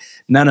certificate.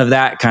 None of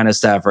that kind of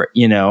stuff, or,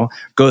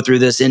 go through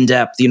this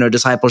in-depth,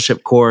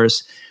 discipleship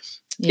course.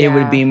 It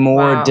would be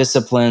more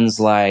disciplines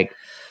like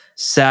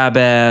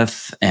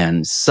Sabbath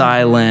and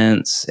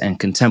silence and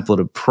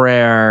contemplative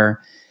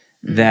prayer,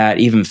 that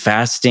even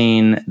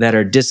fasting, that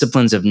are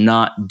disciplines of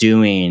not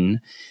doing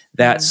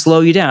that slow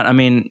you down. I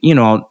mean,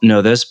 all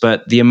know this,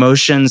 but the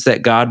emotions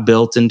that God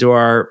built into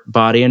our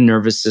body and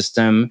nervous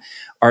system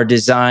are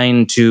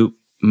designed to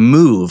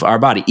move our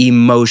body.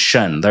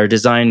 Emotion. They're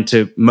designed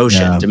to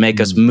motion, to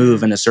make us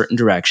move in a certain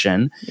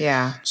direction.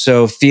 Yeah.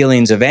 So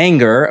feelings of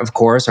anger, of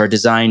course, are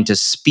designed to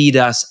speed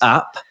us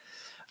up.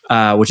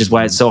 Which is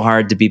why it's so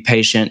hard to be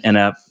patient in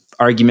a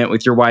argument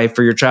with your wife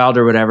or your child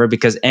or whatever,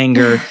 because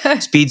anger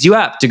speeds you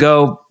up to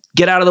go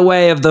get out of the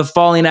way of the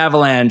falling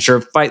avalanche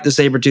or fight the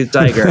saber-toothed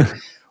tiger.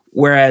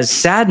 Whereas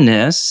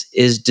sadness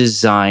is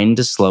designed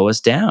to slow us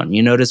down.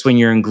 You notice when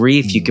you're in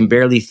grief, you can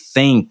barely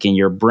think and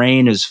your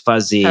brain is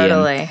fuzzy.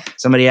 Totally. And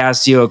somebody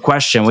asks you a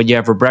question, what'd you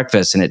have for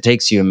breakfast? And it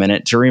takes you a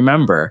minute to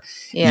remember.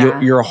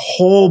 Yeah. Your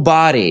whole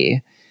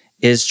body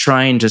is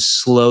trying to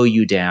slow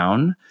you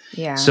down.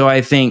 Yeah. So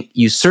I think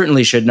you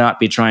certainly should not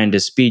be trying to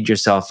speed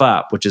yourself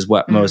up, which is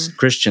what most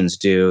Christians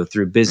do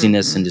through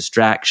busyness and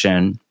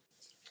distraction.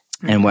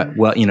 And what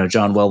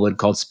John Welwood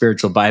called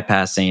spiritual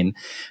bypassing,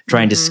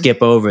 trying to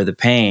skip over the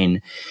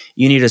pain.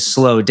 You need to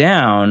slow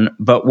down.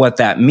 But what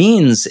that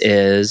means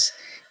is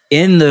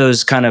in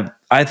those kind of,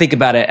 I think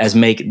about it as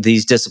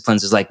these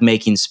disciplines as like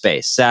making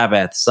space,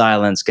 Sabbath,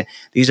 silence.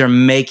 These are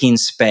making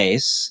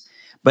space.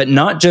 But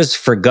not just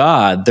for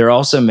God, they're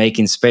also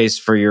making space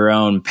for your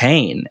own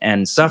pain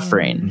and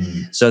suffering.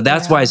 So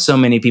that's why so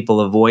many people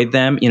avoid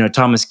them.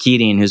 Thomas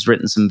Keating, who's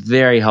written some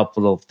very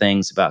helpful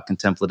things about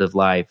contemplative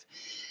life,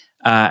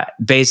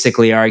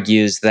 basically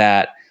argues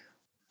that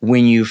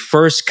when you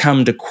first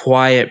come to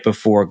quiet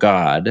before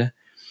God,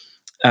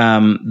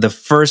 the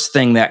first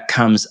thing that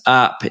comes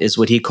up is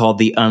what he called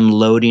the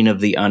unloading of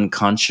the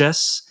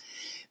unconscious.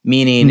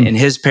 Meaning, in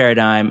his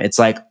paradigm, it's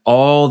like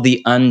all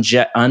the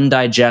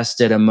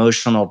undigested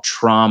emotional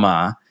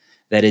trauma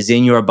that is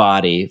in your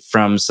body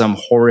from some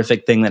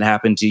horrific thing that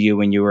happened to you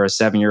when you were a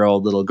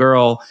 7-year-old little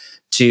girl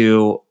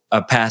to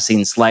a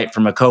passing slight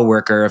from a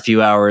coworker a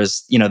few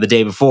hours, the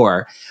day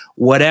before,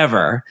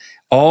 whatever.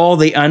 All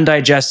the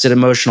undigested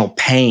emotional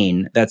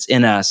pain that's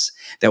in us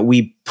that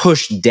we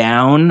push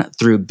down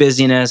through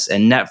busyness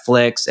and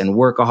Netflix and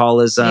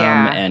workaholism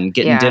and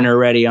getting dinner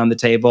ready on the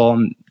table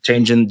and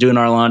doing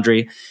our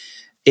laundry.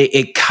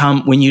 It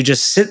when you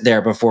just sit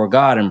there before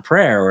God in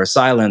prayer or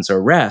silence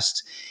or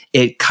rest,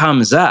 it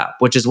comes up,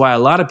 which is why a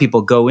lot of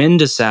people go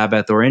into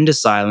Sabbath or into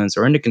silence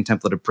or into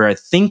contemplative prayer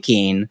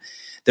thinking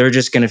they're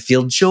just going to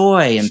feel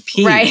joy and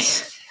peace.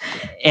 Right.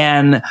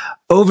 And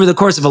over the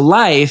course of a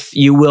life,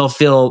 you will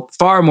feel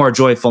far more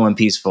joyful and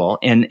peaceful.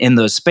 And in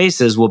those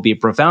spaces will be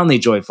profoundly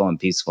joyful and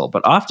peaceful.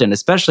 But often,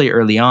 especially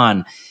early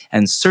on,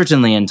 and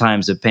certainly in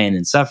times of pain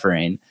and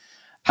suffering,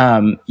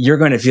 you're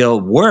going to feel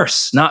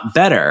worse, not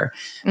better.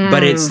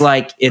 But it's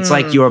like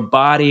your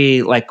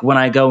body, like when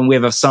I go and we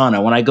have a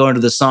sauna, when I go into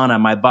the sauna,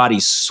 my body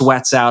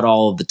sweats out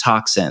all of the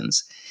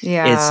toxins.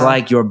 Yeah. It's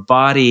like your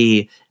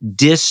body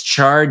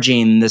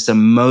discharging this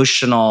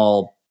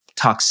emotional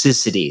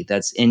toxicity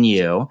that's in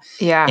you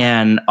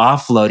and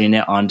offloading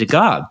it onto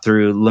God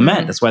through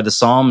lament. That's why the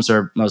Psalms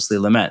are mostly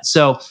lament.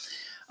 So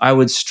I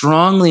would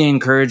strongly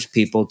encourage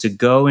people to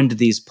go into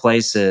these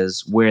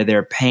places where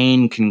their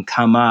pain can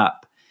come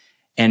up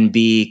and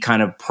be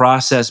kind of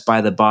processed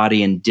by the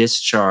body and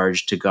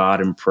discharged to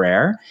God in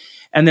prayer.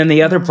 And then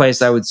the other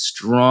place I would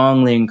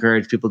strongly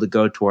encourage people to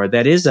go toward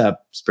that is a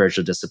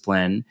spiritual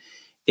discipline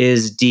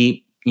is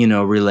deep,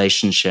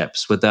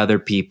 relationships with other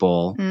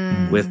people,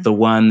 with the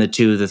one, the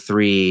two, the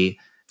three,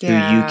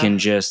 who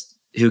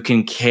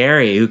can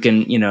carry,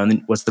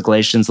 what's the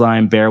Galatians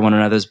line? Bear one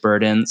another's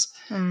burdens.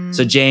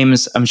 So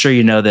James, I'm sure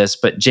you know this,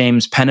 but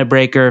James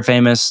Pennebaker,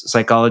 famous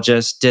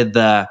psychologist, did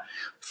the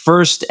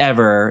first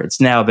ever,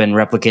 it's now been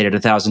replicated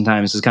 1,000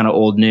 times, it's kind of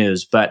old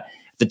news, but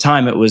at the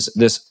time it was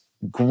this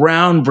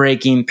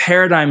groundbreaking,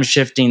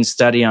 paradigm-shifting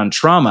study on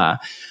trauma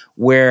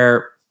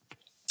where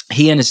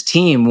he and his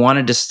team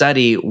wanted to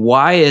study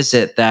why is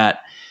it that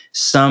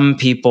some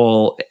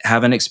people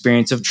have an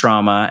experience of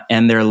trauma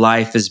and their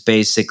life is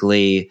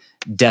basically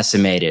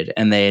decimated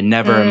and they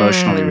never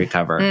emotionally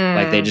recover.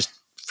 Like they just,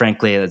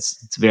 frankly,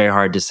 it's very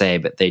hard to say,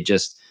 but they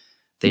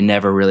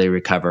never really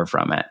recover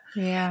from it.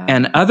 Yeah.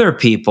 And other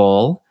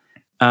people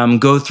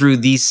go through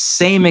the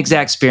same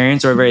exact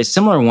experience or a very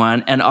similar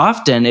one. And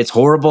often it's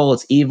horrible,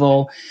 it's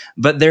evil,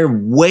 but they're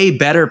way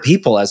better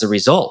people as a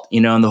result,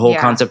 and the whole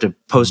concept of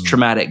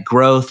post-traumatic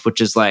growth,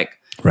 which is like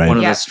Right. One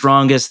of the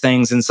strongest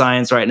things in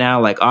science right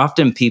now, like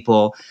often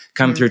people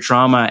come through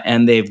trauma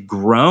and they've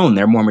grown.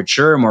 They're more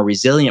mature, more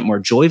resilient, more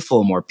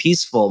joyful, more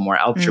peaceful, more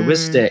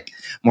altruistic,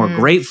 more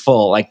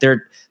grateful. Like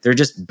they're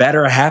just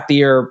better,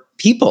 happier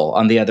people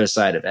on the other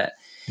side of it.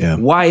 Yeah.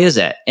 Why is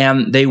it?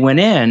 And they went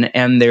in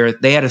and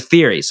they had a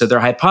theory. So their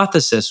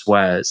hypothesis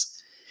was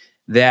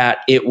that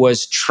it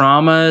was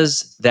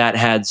traumas that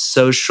had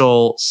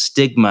social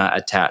stigma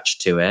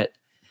attached to it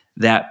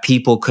that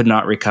people could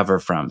not recover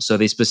from. So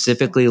they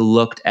specifically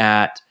looked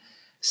at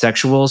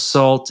sexual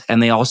assault,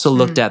 and they also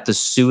looked at the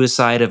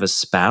suicide of a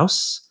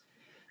spouse.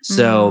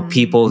 So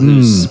people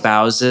whose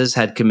spouses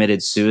had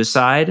committed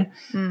suicide,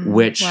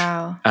 which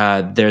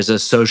there's a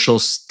social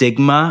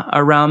stigma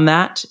around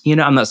that. You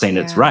know, I'm not saying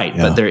it's right,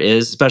 but there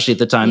is, especially at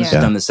the time, this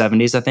was done in the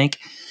 70s, I think.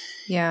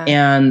 Yeah.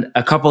 And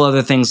a couple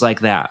other things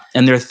like that.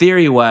 And their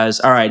theory was,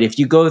 all right, if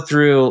you go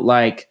through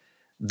like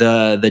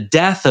the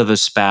death of a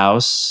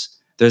spouse,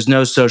 there's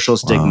no social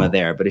stigma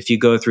there. But if you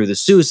go through the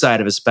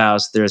suicide of a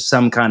spouse, there's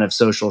some kind of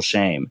social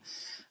shame.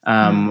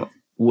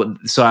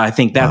 So I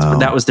think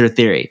that was their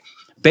theory.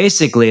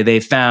 Basically, they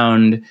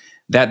found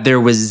that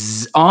there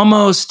was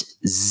almost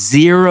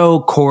zero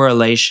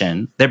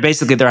correlation. Their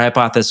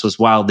hypothesis was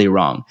wildly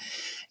wrong.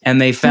 And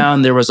they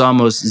found there was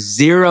almost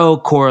zero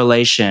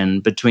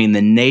correlation between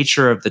the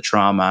nature of the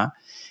trauma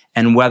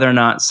and whether or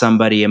not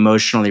somebody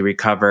emotionally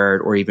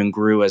recovered or even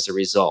grew as a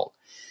result.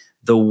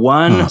 The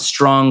one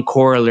strong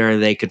corollary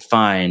they could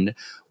find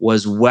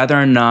was whether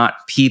or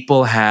not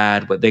people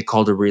had what they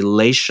called a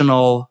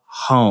relational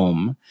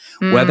home,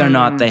 whether or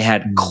not they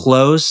had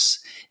close,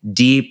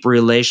 deep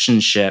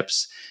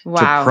relationships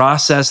to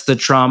process the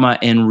trauma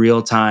in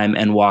real time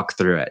and walk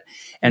through it.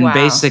 And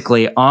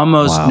basically,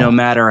 almost no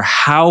matter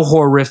how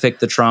horrific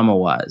the trauma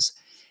was,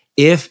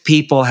 if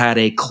people had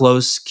a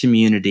close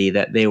community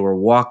that they were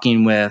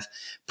walking with,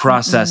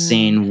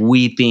 processing,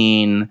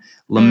 weeping,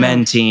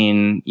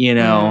 lamenting,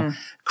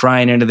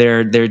 crying into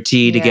their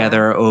tea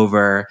together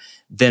over,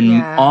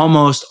 then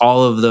almost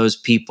all of those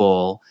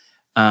people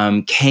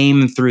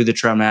came through the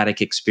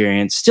traumatic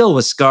experience, still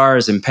with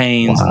scars and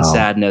pains and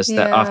sadness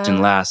that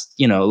often last,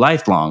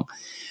 lifelong.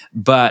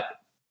 But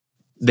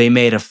they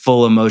made a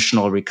full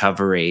emotional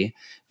recovery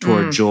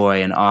toward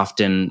joy, and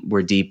often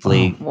were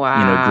deeply, grew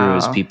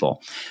as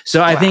people.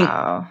 So I think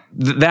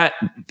that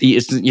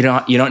you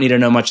don't need to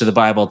know much of the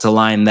Bible to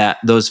line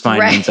those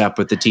findings up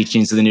with the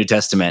teachings of the New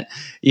Testament.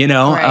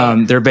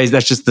 They're based.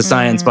 That's just the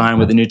science behind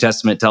what the New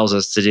Testament tells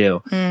us to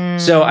do.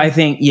 So I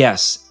think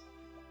yes,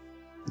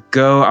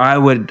 I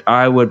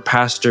would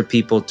pastor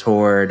people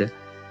toward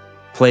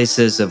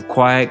places of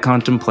quiet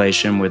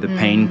contemplation where the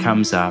pain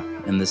comes up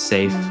in the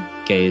safe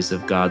gaze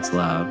of God's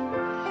love,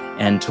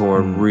 and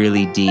toward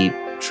really deep,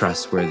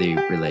 trustworthy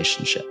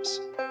relationships.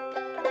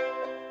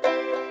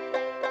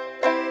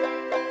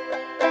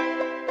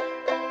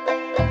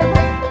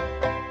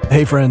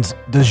 Hey friends,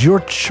 does your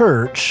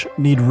church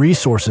need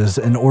resources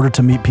in order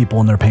to meet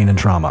people in their pain and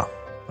trauma?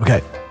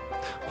 Okay,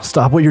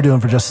 stop what you're doing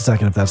for just a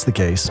second if that's the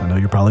case. I know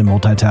you're probably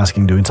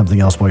multitasking, doing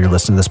something else while you're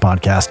listening to this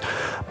podcast,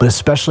 but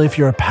especially if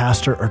you're a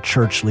pastor or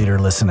church leader,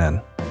 listen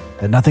in.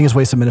 At Nothing is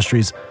Wasted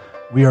Ministries,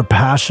 we are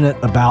passionate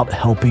about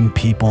helping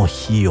people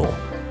heal.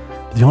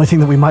 The only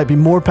thing that we might be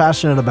more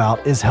passionate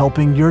about is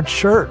helping your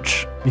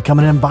church become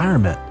an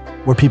environment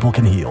where people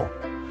can heal,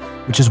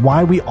 which is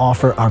why we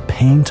offer our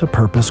Pain to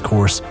Purpose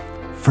course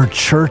for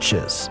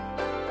churches.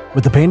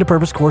 With the Pain to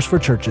Purpose course for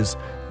churches,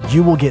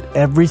 you will get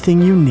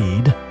everything you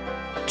need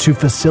to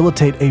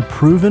facilitate a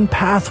proven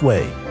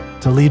pathway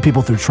to lead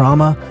people through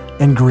trauma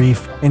and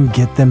grief and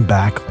get them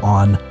back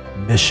on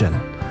mission.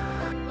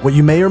 What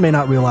you may or may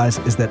not realize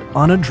is that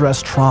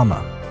unaddressed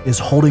trauma is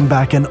holding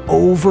back an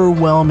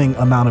overwhelming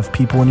amount of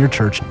people in your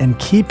church and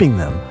keeping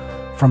them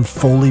from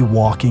fully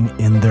walking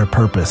in their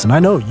purpose. And I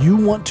know you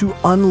want to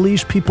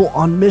unleash people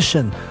on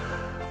mission,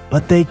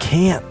 but they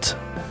can't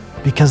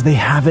because they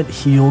haven't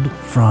healed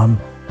from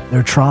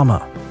their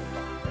trauma.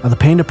 Now, the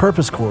Pain to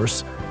Purpose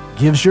course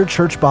gives your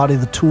church body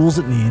the tools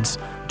it needs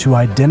to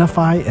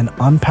identify and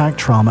unpack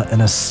trauma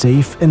in a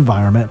safe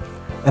environment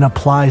and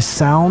apply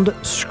sound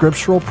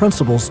scriptural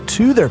principles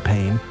to their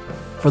pain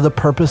for the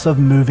purpose of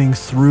moving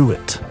through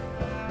it.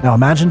 Now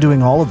imagine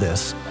doing all of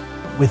this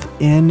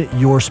within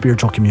your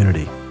spiritual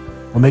community.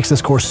 What makes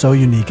this course so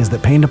unique is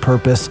that Pain to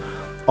Purpose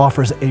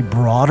offers a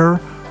broader,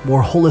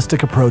 more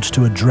holistic approach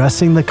to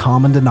addressing the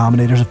common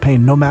denominators of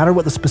pain, no matter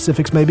what the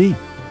specifics may be.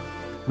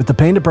 With the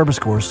Pain to Purpose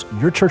course,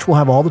 your church will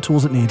have all the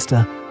tools it needs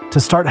to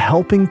start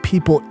helping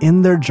people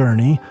in their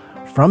journey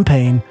from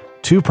pain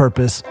to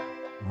purpose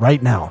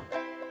right now.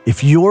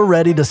 If you're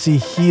ready to see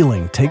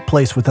healing take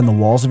place within the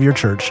walls of your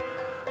church,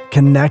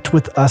 connect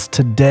with us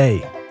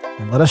today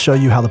and let us show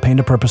you how the Pain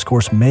to Purpose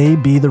course may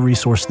be the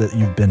resource that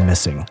you've been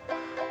missing.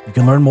 You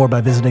can learn more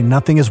by visiting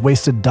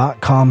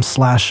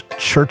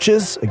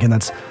nothingiswasted.com/churches. Again,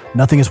 that's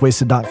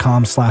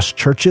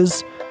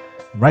nothingiswasted.com/churches.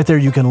 Right there,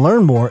 you can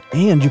learn more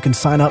and you can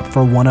sign up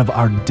for one of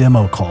our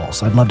demo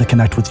calls. I'd love to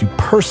connect with you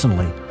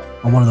personally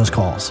on one of those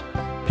calls.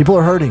 People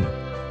are hurting,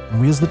 and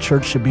we as the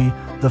church should be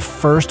the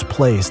first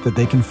place that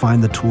they can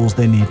find the tools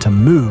they need to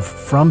move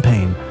from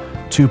pain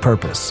to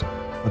purpose.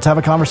 Let's have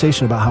a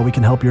conversation about how we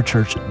can help your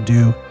church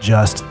do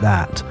just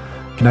that.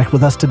 Connect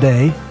with us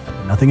today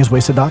at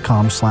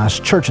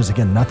nothingiswasted.com/churches.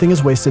 Again,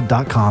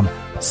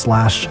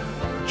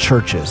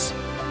 nothingiswasted.com/churches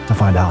to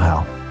find out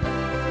how.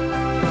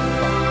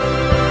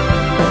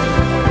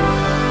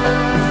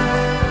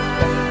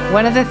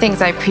 One of the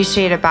things I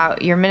appreciate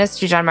about your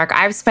ministry, John Mark,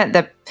 I've spent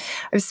the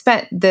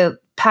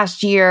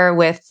past year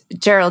with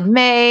Gerald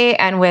May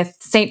and with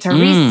Saint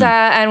Teresa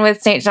and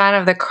with Saint John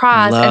of the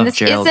Cross. Love and this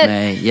Gerald isn't,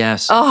 May,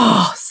 yes.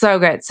 Oh, so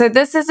good. So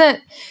this isn't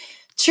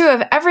true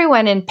of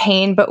everyone in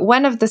pain, but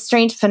one of the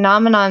strange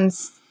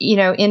phenomenons,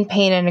 in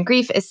pain and in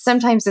grief is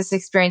sometimes this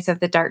experience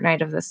of the dark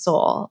night of the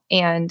soul.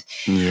 And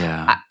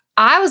I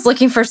was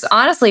looking for,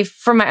 honestly,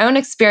 for my own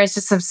experience,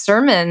 just some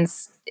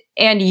sermons.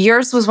 And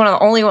yours was one of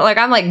the only ones. Like,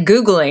 I'm like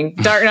Googling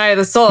Dark Night of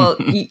the Soul.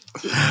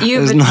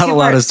 There's not a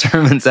lot of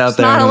sermons out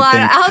there. Not a lot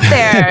out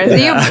there.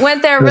 You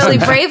went there really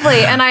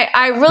bravely, and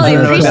I really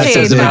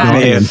appreciate that.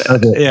 I'm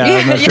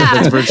not sure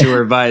if it's virtue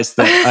or vice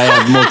that I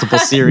have multiple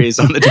series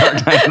on the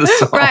Dark Night of the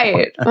Soul.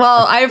 Right.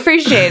 Well, I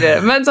appreciate it.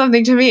 It meant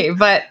something to me.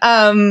 But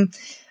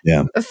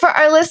for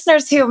our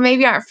listeners who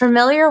maybe aren't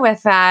familiar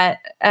with that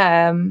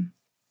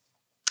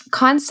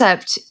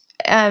concept,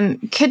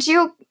 could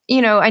you?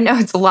 I know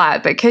it's a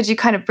lot, but could you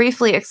kind of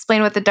briefly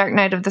explain what the Dark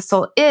Night of the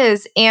Soul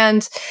is?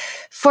 And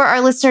for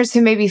our listeners who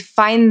maybe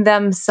find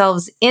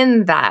themselves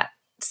in that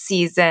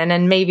season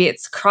and maybe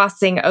it's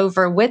crossing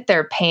over with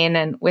their pain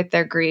and with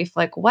their grief,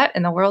 like what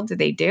in the world do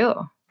they do?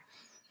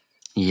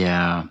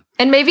 Yeah.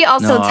 And maybe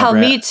also tell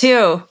me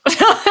too.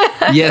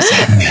 Yes.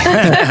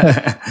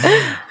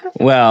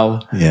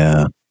 Well,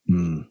 yeah.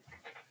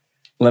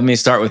 Let me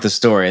start with the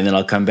story and then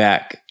I'll come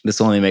back. This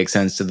only makes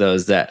sense to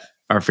those that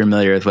are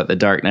familiar with what the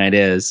Dark Night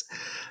is.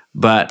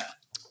 But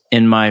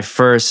in my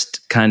first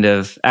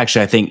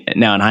actually, I think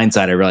now in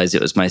hindsight, I realize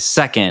it was my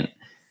second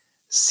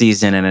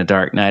season in a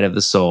Dark Night of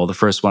the Soul. The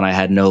first one I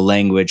had no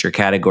language or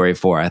category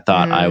for. I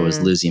thought I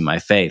was losing my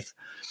faith.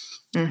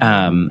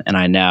 And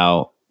I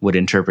now would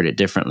interpret it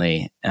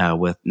differently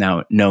with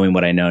now knowing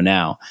what I know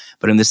now.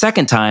 But in the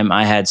second time,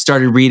 I had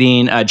started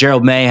reading,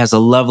 Gerald May has a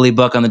lovely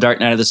book on the Dark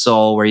Night of the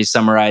Soul where he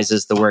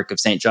summarizes the work of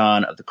St.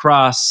 John of the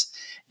Cross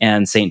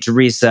and Saint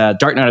Teresa.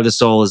 Dark Night of the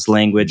Soul is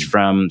language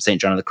from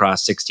Saint John of the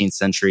Cross, 16th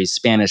century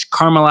Spanish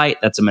Carmelite.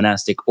 That's a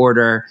monastic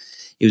order.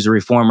 He was a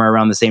reformer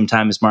around the same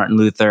time as Martin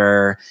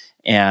Luther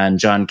and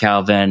John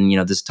Calvin,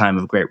 this time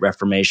of great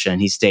Reformation.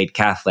 He stayed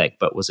Catholic,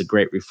 but was a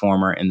great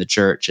reformer in the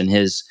church. And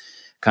his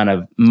kind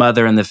of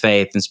mother in the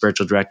faith and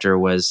spiritual director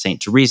was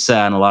Saint Teresa,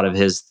 and a lot of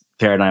his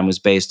paradigm was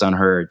based on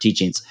her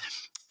teachings.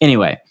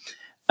 Anyway,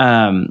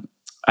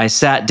 I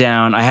sat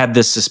down. I had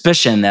this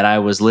suspicion that I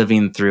was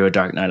living through a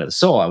Dark Night of the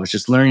Soul. I was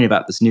just learning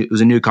about this it was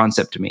a new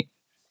concept to me.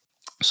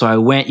 So I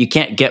went, you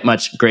can't get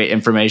much great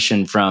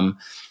information from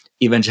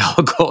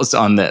evangelicals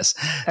on this.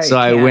 So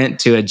I went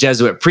to a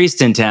Jesuit priest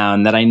in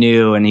town that I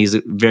knew, and he's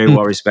a very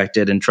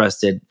well-respected and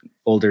trusted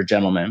older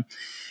gentleman.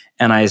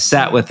 And I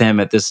sat with him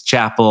at this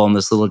chapel in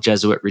this little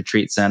Jesuit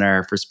retreat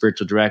center for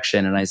spiritual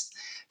direction. And I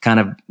kind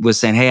of was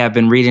saying, hey, I've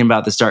been reading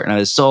about this Dark Night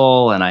of the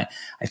Soul, and I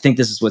think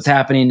this is what's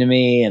happening to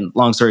me. And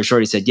long story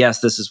short, he said,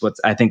 yes,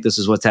 I think this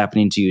is what's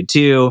happening to you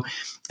too.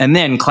 And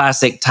then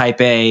classic type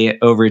A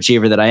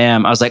overachiever that I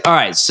am, I was like, all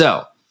right,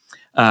 so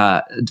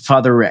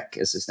Father Rick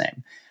is his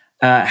name.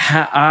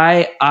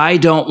 I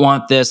don't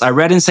want this. I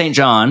read in St.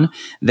 John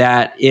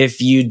that if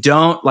you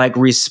don't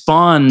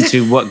respond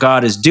to what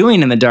God is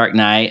doing in the dark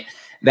night,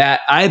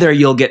 that either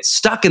you'll get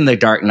stuck in the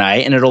dark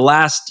night and it'll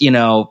last,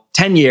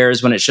 10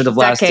 years when it should have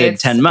lasted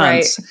decades, 10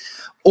 months. Right.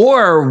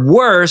 Or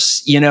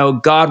worse,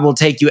 God will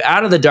take you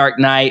out of the dark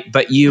night,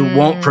 but you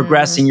won't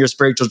progress in your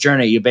spiritual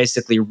journey. You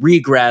basically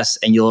regress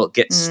and you'll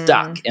get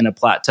stuck in a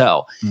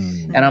plateau.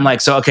 And I'm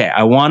like, so, okay,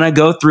 I want to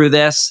go through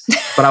this,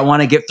 but I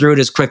want to get through it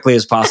as quickly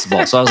as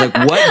possible. So I was like,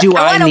 what do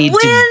I need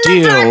to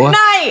do? Dark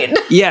night.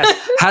 Yes.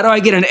 How do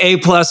I get an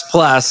A++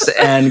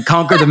 and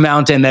conquer the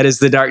mountain that is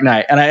the dark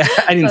night? And I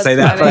didn't say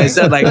that, but I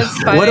said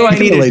what do I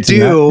need to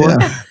do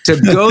to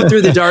go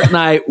through the dark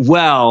night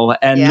well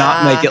and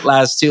not make it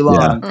last too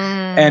long?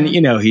 Yeah. And,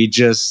 he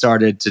just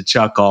started to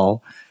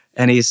chuckle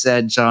and he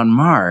said, John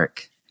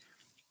Mark,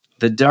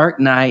 the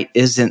dark night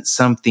isn't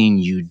something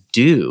you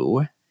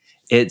do.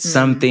 It's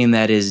something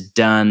that is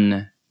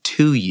done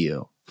to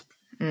you.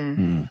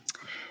 And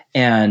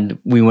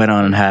we went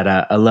on and had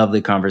a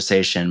lovely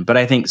conversation. But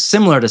I think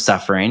similar to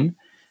suffering,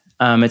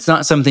 it's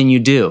not something you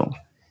do.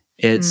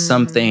 It's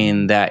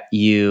something that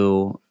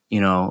you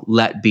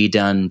let be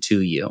done to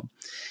you.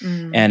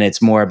 And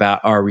it's more about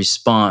our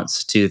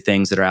response to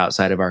things that are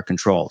outside of our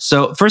control.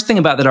 So first thing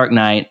about the Dark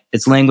Night,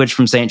 it's language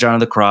from St. John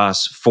of the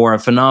Cross for a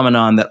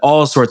phenomenon that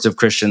all sorts of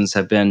Christians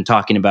have been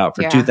talking about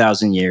for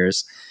 2,000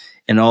 years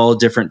in all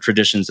different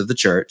traditions of the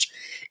church.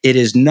 It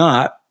is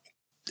not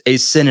a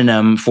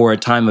synonym for a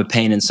time of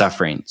pain and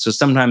suffering. So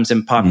sometimes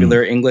in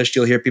popular English,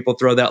 you'll hear people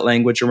throw that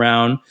language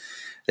around.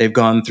 They've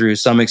gone through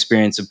some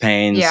experience of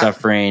pain,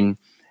 suffering,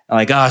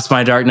 like, it's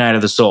my dark night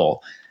of the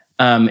soul.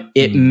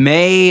 It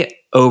may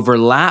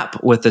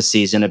overlap with a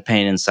season of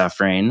pain and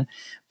suffering,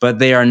 but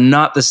they are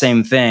not the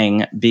same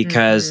thing,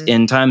 because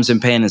in times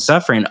of pain and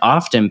suffering,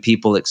 often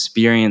people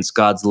experience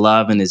God's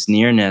love and his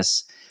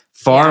nearness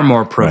far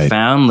more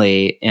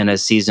profoundly in a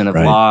season of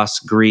loss,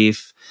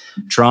 grief,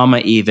 trauma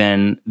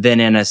even, than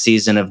in a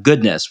season of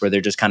goodness where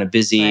they're just kind of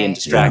busy and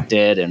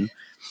distracted and,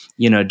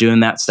 doing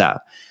that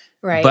stuff.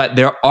 Right. But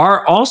there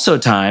are also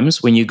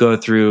times when you go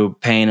through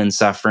pain and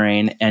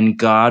suffering and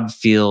God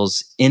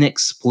feels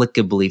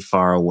inexplicably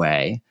far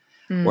away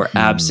or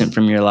absent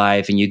from your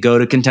life, and you go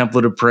to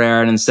contemplative prayer,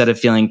 and instead of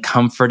feeling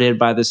comforted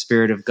by the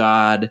Spirit of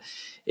God,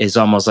 is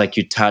almost like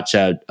you touch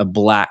a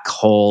black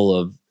hole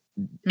of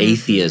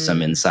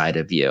atheism inside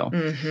of you.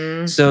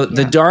 So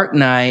the dark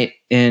night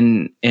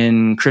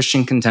in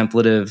Christian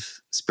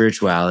contemplative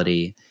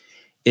spirituality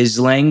is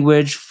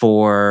language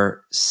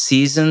for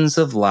seasons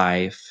of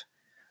life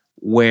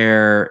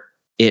where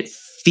it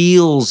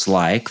feels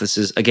like, this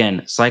is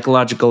again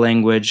psychological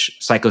language,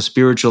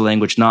 psychospiritual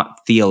language, not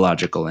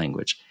theological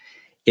language.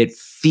 It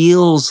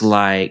feels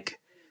like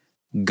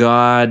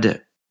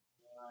God,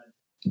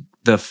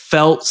 the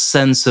felt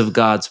sense of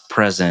God's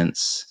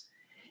presence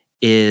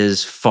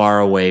is far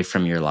away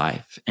from your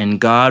life.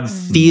 And God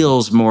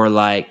feels more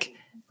like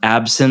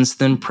absence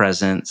than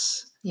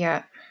presence.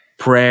 Yeah.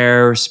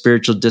 Prayer,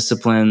 spiritual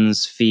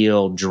disciplines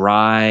feel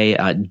dry.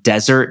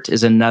 Desert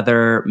is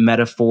another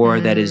metaphor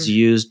that is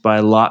used by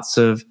lots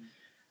of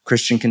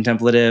Christian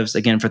contemplatives,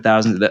 again, for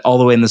thousands, all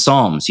the way in the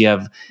Psalms. You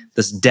have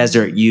this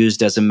desert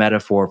used as a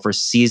metaphor for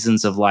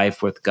seasons of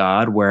life with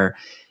God, where,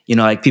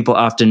 like people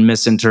often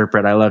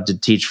misinterpret. I love to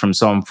teach from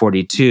Psalm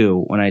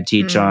 42 when I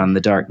teach on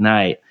the dark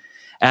night.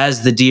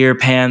 As the deer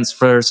pants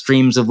for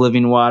streams of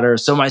living water,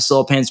 so my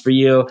soul pants for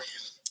you.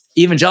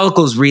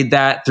 Evangelicals read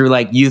that through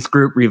like youth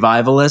group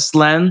revivalist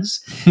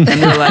lens. And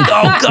they're like,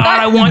 oh God,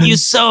 I want you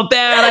so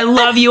bad. I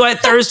love you. I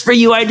thirst for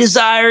you. I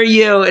desire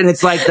you. And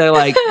it's like the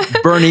like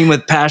burning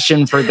with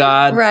passion for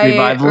God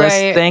revivalist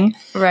thing.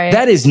 Right.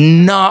 That is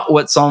not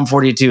what Psalm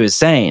 42 is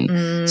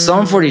saying.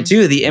 Psalm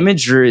 42, the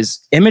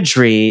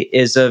imagery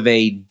is of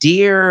a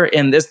deer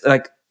in this,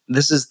 like,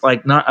 this is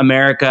like not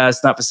America.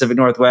 It's not Pacific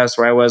Northwest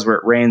where I was, where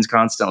it rains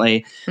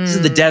constantly. This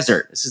is the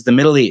desert. This is the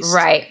Middle East.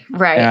 Right.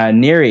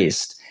 Near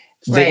East.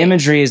 The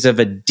imagery is of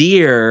a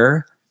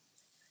deer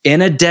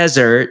in a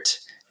desert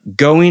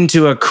going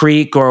to a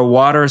creek or a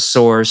water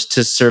source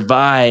to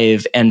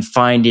survive and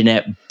finding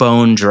it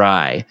bone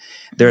dry.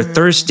 They're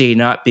thirsty,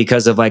 not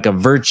because of like a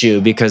virtue,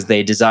 because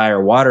they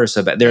desire water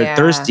so bad. They're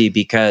thirsty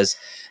because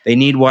they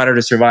need water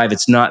to survive.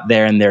 It's not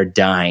there and they're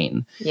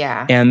dying.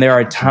 Yeah. And there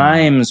are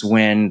times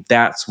when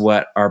that's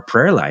what our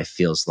prayer life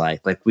feels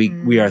like. Like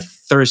we are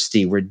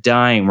thirsty, we're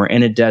dying, we're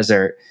in a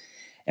desert.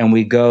 And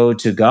we go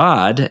to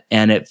God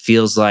and it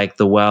feels like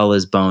the well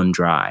is bone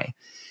dry.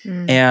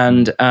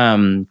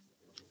 And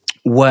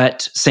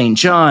what St.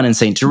 John and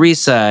St.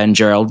 Teresa and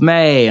Gerald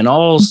May and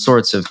all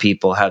sorts of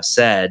people have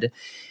said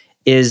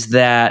is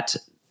that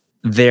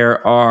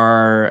there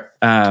are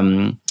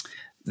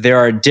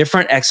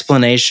different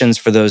explanations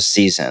for those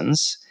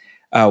seasons.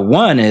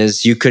 One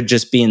is you could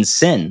just be in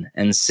sin,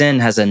 and sin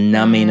has a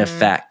numbing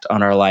effect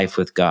on our life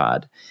with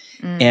God.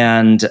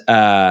 And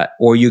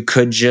or you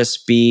could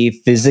just be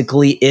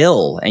physically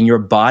ill and your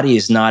body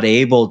is not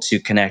able to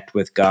connect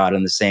with God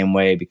in the same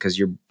way because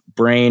your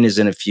brain is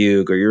in a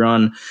fugue or you're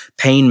on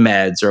pain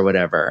meds or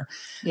whatever.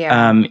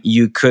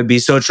 You could be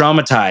so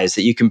traumatized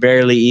that you can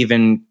barely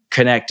even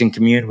connect and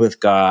commune with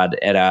God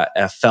at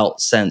a felt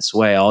sense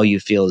way. All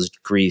you feel is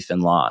grief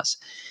and loss.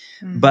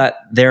 But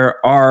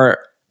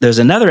there's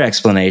another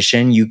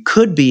explanation. You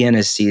could be in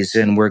a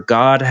season where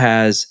God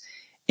has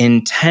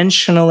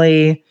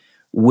intentionally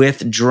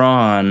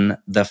withdrawn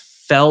the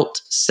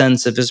felt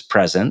sense of his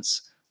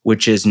presence,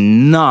 which is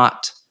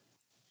not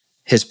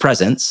his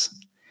presence,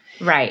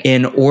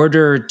 in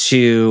order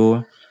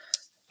to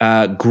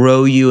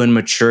grow you and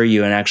mature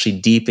you and actually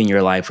deepen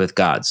your life with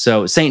God.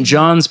 So St.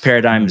 John's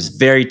paradigm is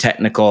very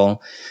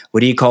technical.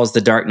 What he calls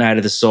the dark night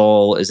of the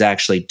soul is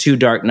actually two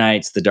dark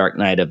nights, the dark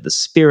night of the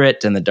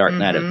spirit and the dark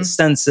night of the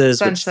senses,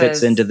 which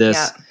fits into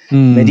this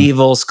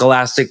medieval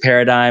scholastic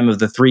paradigm of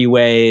the three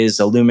ways: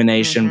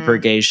 illumination,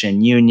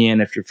 purgation,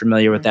 union, if you're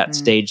familiar with that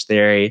stage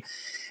theory.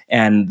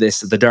 And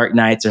the dark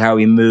nights are how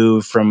we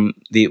move from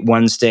the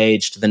one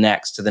stage to the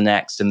next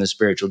in the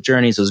spiritual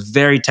journey. So it's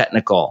very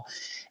technical.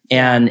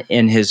 And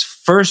in his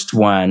first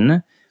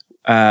one,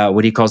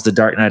 what he calls the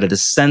dark night of the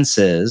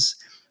senses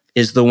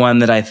is the one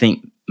that I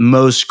think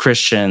most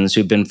Christians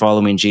who've been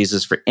following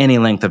Jesus for any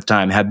length of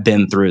time have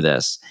been through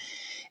this.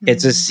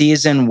 It's a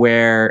season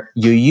where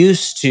you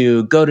used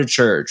to go to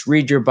church,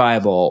 read your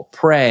Bible,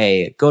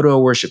 pray, go to a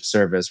worship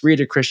service,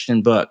 read a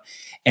Christian book,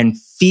 and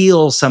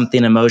feel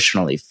something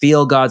emotionally,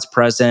 feel God's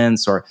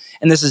presence.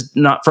 And this is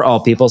not for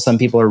all people. Some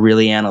people are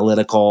really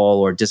analytical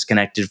or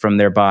disconnected from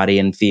their body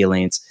and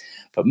feelings.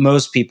 But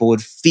most people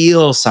would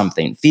feel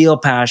something, feel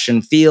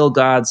passion, feel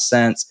God's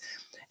sense.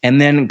 And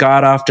then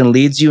God often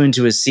leads you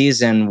into a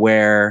season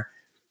where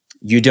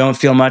you don't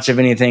feel much of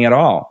anything at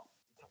all.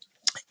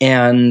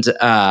 And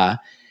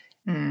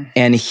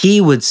And he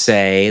would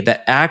say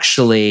that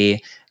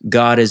actually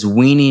God is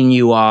weaning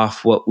you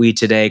off what we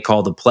today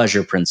call the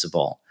pleasure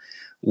principle,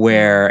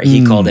 where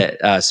he called it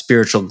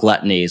spiritual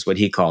gluttony is what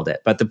he called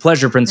it. But the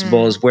pleasure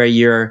principle is where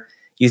you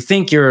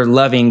think you're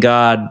loving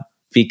God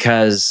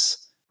because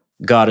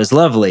God is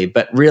lovely,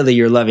 but really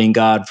you're loving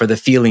God for the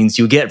feelings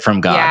you get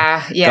from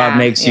God. God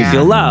makes you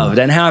feel loved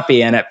and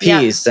happy and at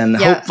peace and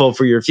hopeful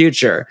for your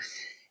future.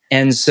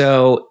 And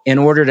so in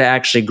order to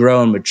actually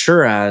grow and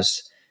mature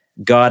us,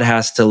 God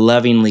has to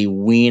lovingly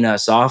wean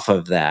us off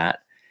of that.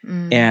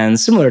 And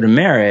similar to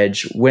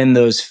marriage, when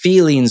those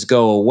feelings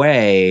go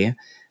away,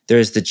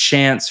 there's the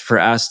chance for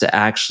us to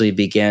actually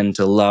begin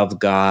to love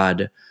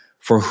God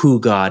for who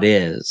God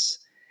is,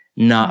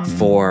 not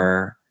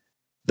for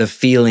the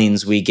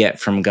feelings we get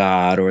from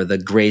God or the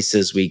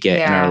graces we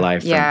get in our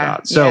life from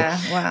God. So,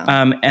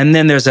 and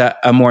then there's a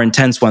more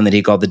intense one that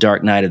he called the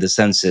dark night of the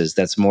senses.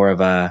 That's more of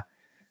a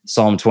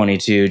Psalm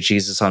 22,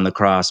 Jesus on the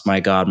cross, my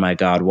God,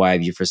 why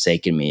have you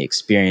forsaken me?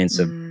 Experience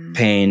of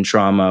pain,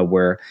 trauma,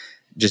 where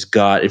just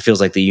God, it feels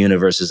like the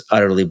universe is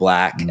utterly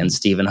black. And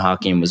Stephen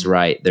Hawking was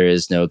right. There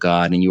is no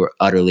God and you are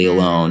utterly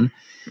alone.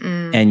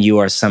 And you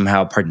are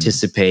somehow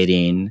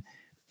participating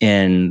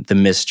in the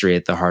mystery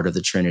at the heart of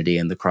the Trinity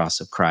and the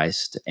cross of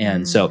Christ.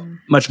 And so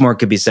much more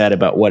could be said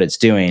about what it's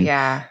doing.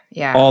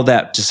 All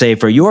that to say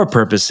for your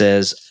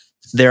purposes,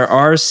 there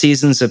are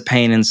seasons of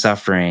pain and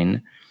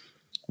suffering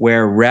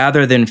where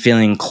rather than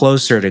feeling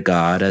closer to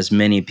God, as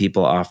many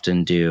people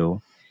often do,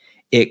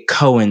 it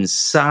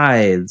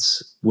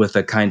coincides with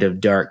a kind of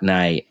dark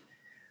night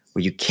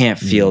where you can't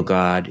feel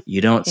God,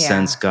 you don't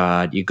sense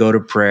God, you go to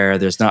prayer,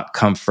 there's not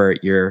comfort,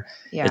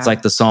 it's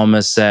like the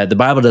psalmist said, the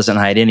Bible doesn't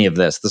hide any of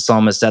this. The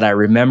psalmist said, I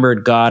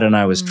remembered God and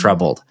I was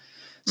troubled.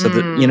 So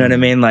you know what I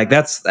mean? Like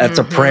that's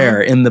a prayer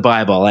in the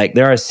Bible. Like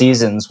there are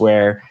seasons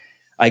where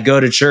I go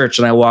to church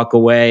and I walk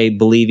away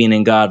believing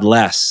in God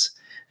less,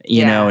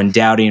 you know, and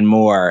doubting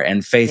more,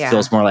 and faith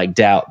feels more like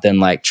doubt than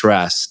like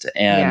trust,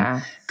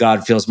 and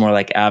God feels more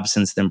like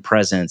absence than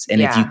presence.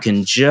 And if you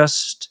can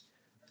just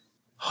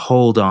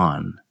hold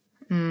on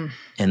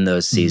in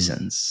those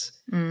seasons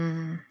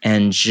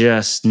and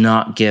just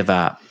not give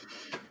up,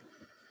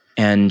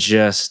 and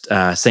just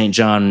St.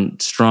 John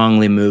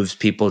strongly moves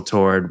people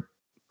toward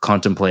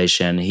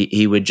contemplation.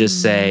 He would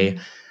just say,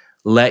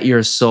 let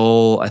your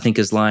soul, I think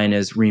his line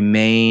is,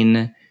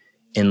 remain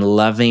in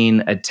loving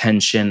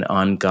attention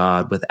on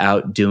God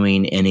without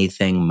doing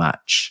anything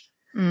much.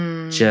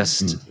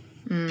 Just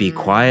be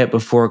quiet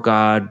before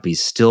God, be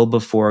still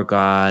before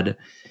God,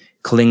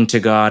 cling to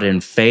God in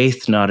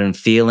faith, not in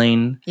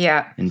feeling,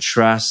 in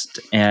trust,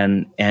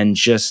 and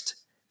just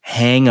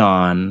hang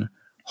on,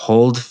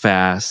 hold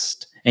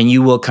fast, and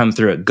you will come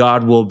through it.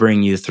 God will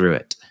bring you through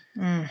it.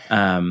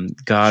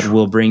 God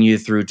will bring you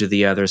through to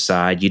the other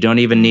side. You don't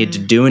even need to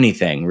do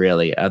anything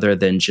really other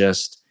than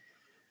just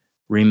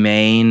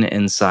remain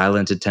in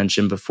silent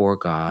attention before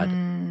God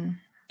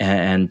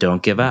and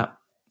don't give up,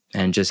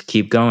 and just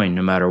keep going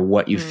no matter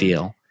what you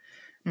feel.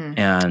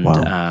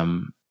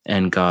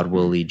 And God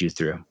will lead you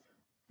through.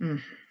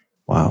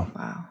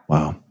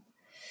 Wow.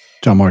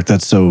 John Mark,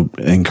 that's so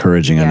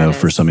encouraging. I know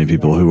for so many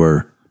people who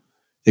are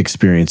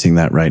experiencing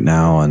that right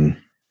now, and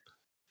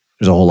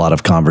there's a whole lot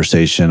of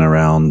conversation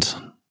around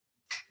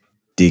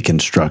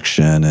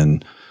deconstruction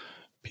and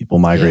people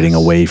migrating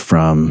away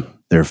from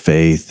their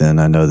faith.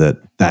 And I know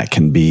that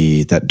can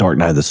be that dark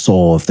night of the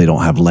soul. If they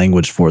don't have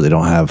language for it,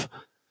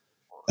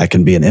 that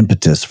can be an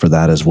impetus for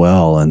that as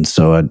well. And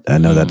so I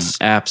know that's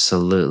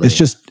absolutely,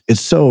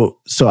 it's so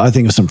I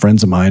think of some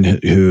friends of mine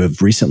who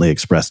have recently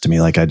expressed to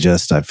me, like, I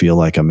feel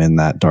like I'm in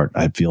that dark,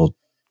 I feel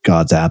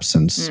God's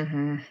absence.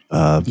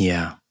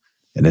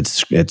 And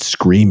it's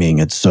screaming,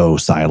 it's so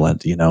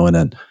silent, you know,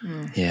 and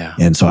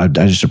so I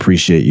just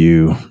appreciate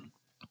you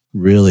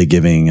really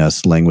giving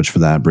us language for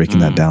that, breaking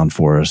that down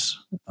for us.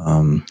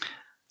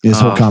 This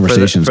whole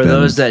conversation's for been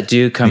those that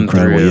do come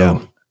incredible,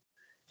 through,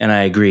 and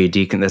I agree,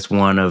 that's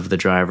one of the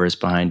drivers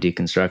behind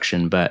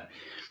deconstruction. But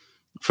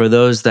for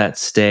those that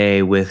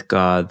stay with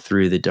God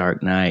through the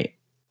dark night,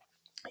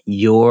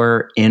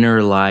 your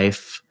inner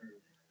life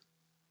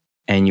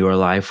and your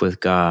life with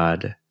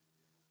God,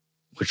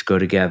 which go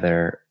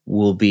together,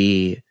 will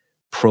be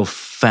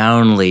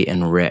profoundly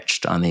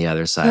enriched on the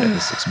other side of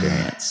this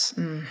experience.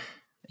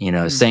 You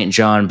know, St.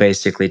 John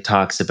basically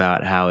talks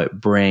about how it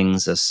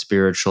brings a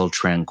spiritual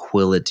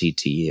tranquility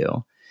to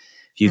you.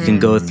 If you can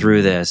go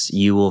through this,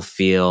 you will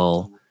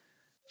feel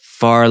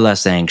far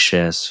less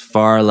anxious,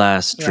 far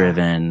less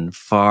driven,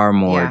 far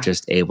more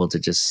just able to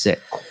just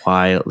sit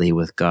quietly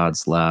with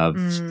God's love,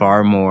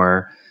 far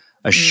more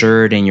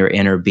assured in your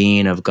inner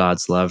being of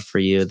God's love for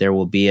you. There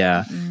will be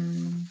a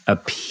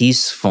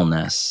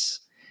peacefulness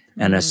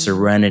and a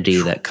serenity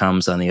that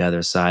comes on the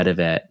other side of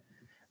it.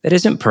 That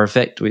isn't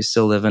perfect. We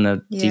still live in a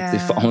deeply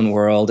fallen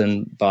world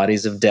and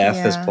bodies of death,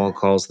 as Paul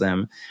calls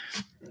them.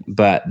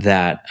 But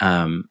that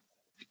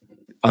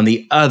on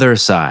the other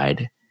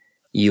side,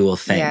 you will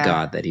thank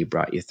God that he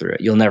brought you through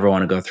it. You'll never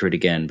want to go through it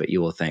again, but you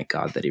will thank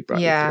God that he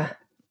brought you through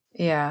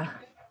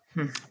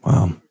it.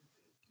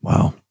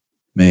 Wow.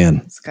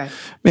 Man, It's good.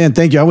 man,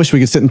 thank you. I wish we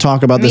could sit and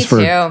talk about this for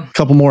a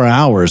couple more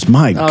hours.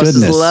 My goodness.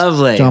 This is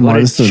lovely. John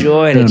Mark, what a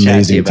joy to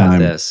chat to you about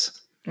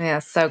this. Yeah,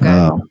 so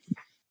good.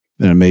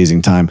 An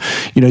amazing time.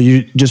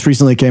 You just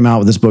recently came out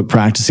with this book,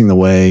 Practicing the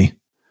Way.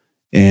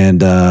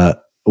 And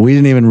we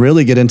didn't even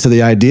really get into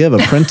the idea of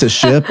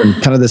apprenticeship and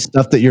kind of the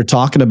stuff that you're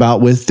talking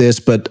about with this.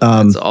 But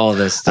it's all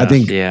this stuff. I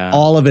think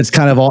all of it's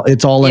kind of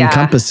it's all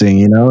encompassing.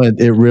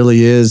 It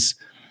really is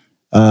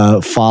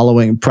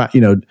following,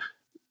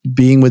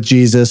 being with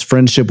Jesus,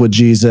 friendship with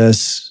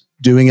Jesus,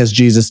 doing as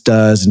Jesus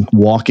does, and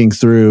walking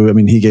through. I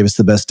mean, he gave us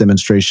the best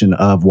demonstration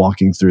of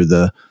walking through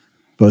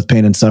both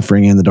pain and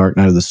suffering and the dark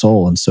night of the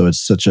soul. And so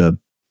it's such a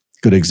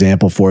good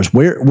example for us.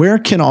 Where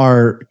can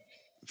our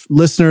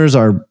listeners,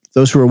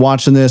 those who are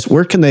watching this,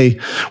 where do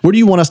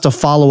you want us to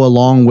follow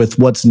along with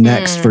what's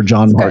next for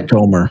John Mark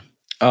Comer?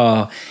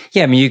 Oh,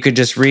 yeah. I mean, you could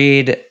just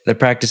read the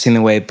Practicing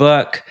the Way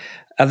book.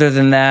 Other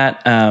than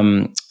that,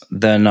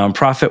 the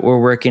nonprofit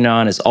we're working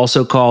on is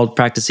also called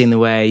Practicing the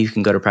Way. You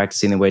can go to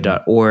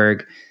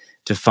practicingtheway.org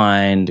to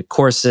find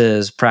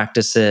courses,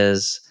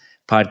 practices,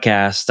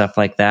 podcasts, stuff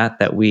like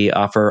that we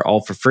offer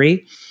all for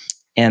free.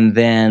 And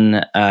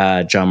then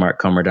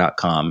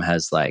johnmarkcomer.com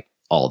has like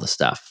all the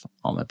stuff,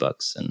 all my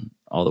books and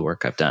all the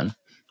work I've done.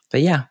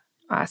 But yeah.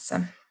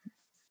 Awesome.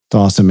 It's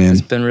awesome, man.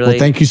 It's been really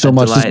thank you so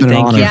much. It's been an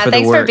honor. Yeah,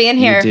 thanks for being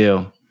here. You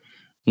do.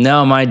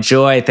 No, my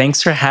joy.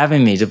 Thanks for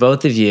having me, to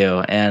both of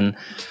you. And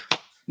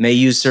may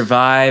you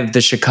survive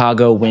the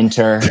Chicago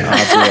winter,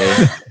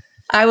 Aubrey.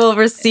 I will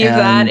receive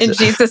that in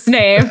Jesus'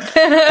 name.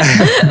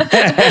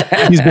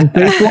 He's been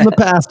faithful in the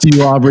past to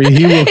you, Aubrey.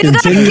 He will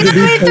continue to be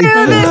faithful.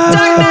 Through this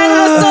dark night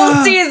of the soul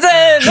season.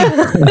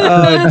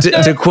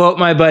 To quote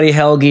my buddy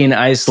Helgi in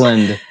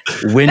Iceland,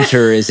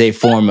 winter is a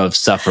form of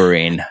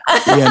suffering.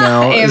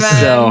 Amen.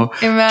 So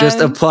Amen. Just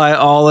apply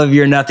all of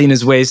your Nothing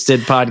is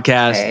Wasted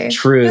podcast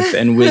truth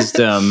and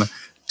wisdom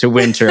to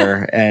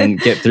winter and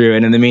get through.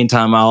 And in the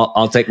meantime,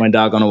 I'll take my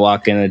dog on a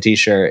walk in a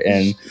t-shirt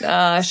in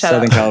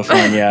Southern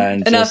California.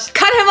 And enough.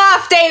 Cut him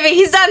off, Davey.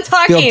 He's done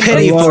talking. Feel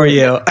pity for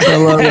you. I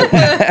love it.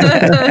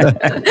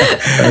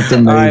 That's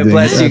amazing. All right,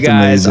 bless you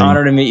guys. Amazing.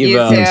 Honor to meet you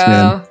both. Too. Thanks,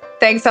 man.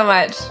 Thanks so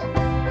much.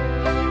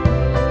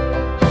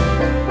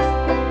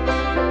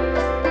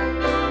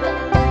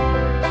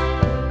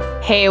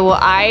 Hey, well,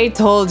 I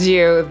told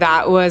you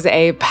that was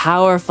a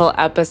powerful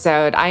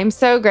episode. I'm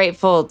so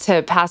grateful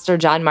to Pastor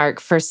John Mark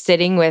for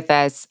sitting with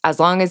us as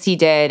long as he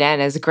did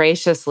and as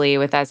graciously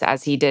with us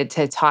as he did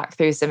to talk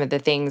through some of the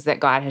things that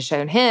God has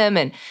shown him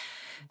and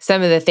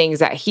some of the things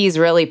that he's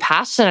really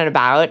passionate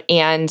about.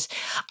 And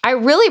I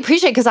really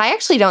appreciate, because I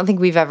actually don't think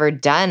we've ever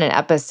done an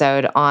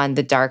episode on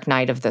the dark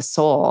night of the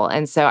soul.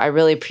 And so I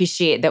really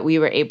appreciate that we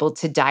were able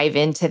to dive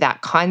into that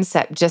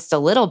concept just a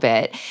little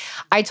bit.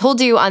 I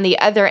told you on the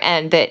other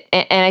end that,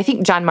 and I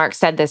think John Mark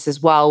said this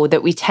as well,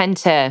 that we tend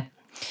to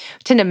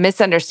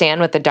misunderstand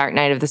what the dark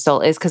night of the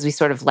soul is because we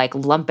sort of like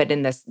lump it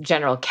in this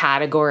general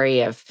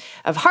category of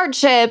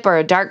hardship or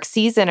a dark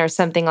season or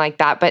something like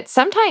that. But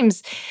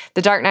sometimes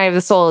the dark night of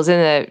the soul is in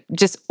the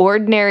just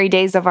ordinary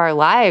days of our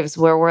lives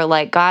where we're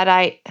like, God,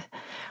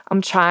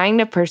 I'm trying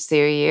to pursue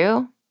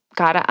you.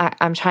 God,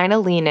 I'm trying to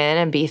lean in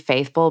and be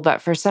faithful, but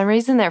for some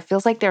reason there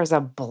feels like there's a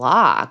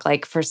block.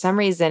 Like for some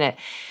reason it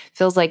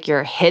feels like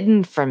you're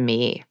hidden from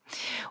me.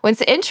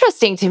 What's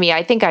interesting to me,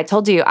 I think I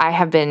told you, I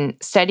have been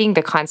studying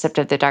the concept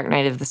of the dark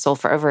night of the soul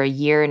for over a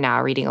year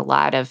now, reading a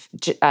lot of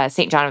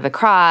St. John of the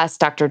Cross,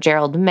 Dr.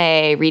 Gerald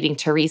May, reading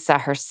Teresa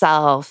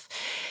herself,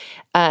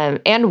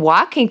 and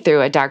walking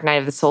through a dark night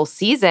of the soul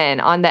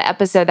season. On the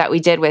episode that we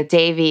did with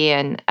Davey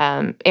and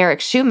Eric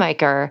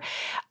Shoemaker,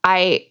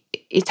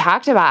 he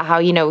talked about how,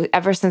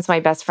 ever since my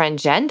best friend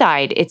Jen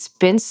died, it's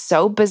been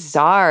so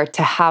bizarre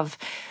to have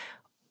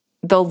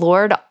the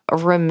Lord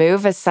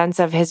remove a sense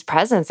of his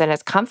presence and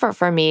his comfort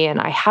for me.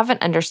 And I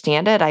haven't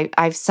understood it.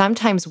 I've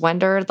sometimes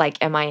wondered, like,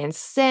 am I in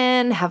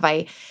sin? Have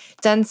I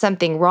done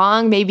something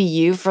wrong? Maybe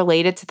you've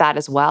related to that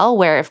as well,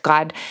 where if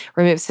God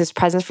removes his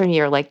presence from you,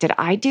 you're like, did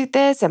I do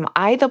this? Am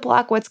I the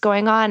block? What's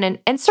going on?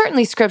 And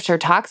certainly scripture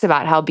talks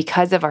about how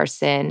because of our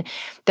sin,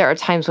 there are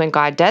times when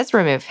God does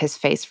remove his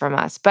face from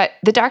us. But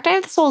the dark night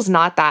of the soul is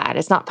not that.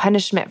 It's not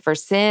punishment for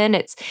sin.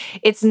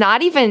 It's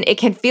not even, it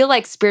can feel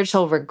like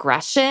spiritual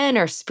regression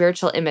or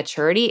spiritual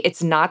immaturity.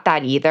 It's not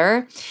that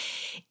either.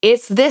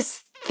 It's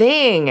this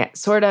thing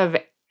sort of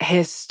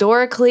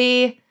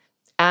historically,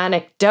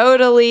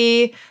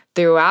 anecdotally,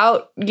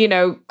 throughout,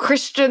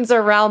 Christians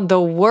around the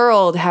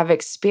world have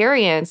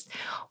experienced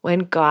when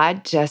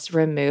God just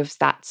removes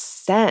that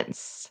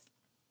sense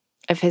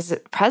of his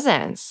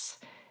presence.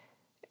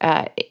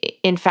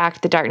 In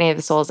fact, the dark night of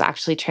the soul is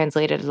actually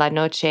translated La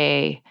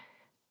Noche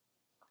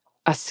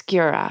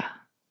Oscura,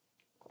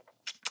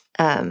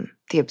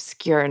 the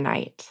obscure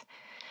night,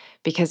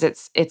 because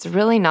it's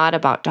really not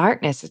about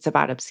darkness. It's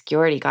about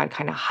obscurity, God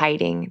kind of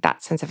hiding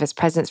that sense of his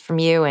presence from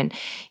you. And,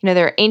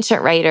 there are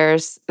ancient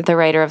writers, the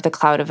writer of The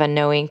Cloud of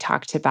Unknowing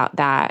talked about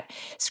that.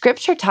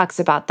 Scripture talks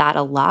about that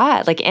a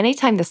lot. Like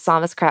anytime the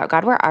psalmist cry out,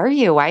 God, where are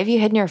you? Why have you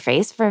hidden your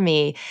face from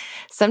me?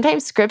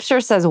 Sometimes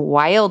scripture says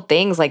wild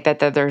things like that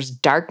there's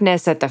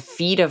darkness at the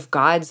feet of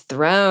God's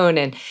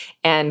throne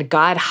and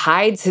God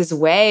hides his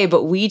way,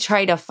 but we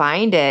try to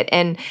find it.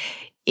 And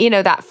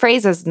that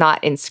phrase is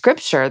not in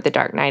scripture, the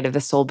dark night of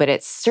the soul, but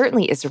it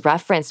certainly is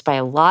referenced by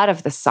a lot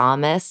of the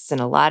psalmists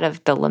and a lot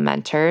of the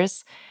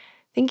lamenters.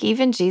 I think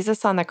even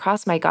Jesus on the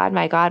cross, my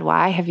God,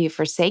 why have you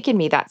forsaken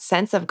me? That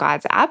sense of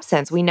God's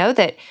absence. We know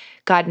that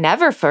God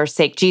never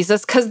forsake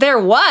Jesus because they're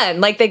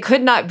one, like they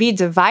could not be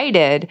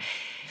divided.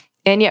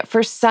 And yet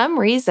for some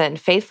reason,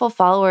 faithful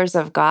followers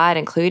of God,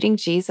 including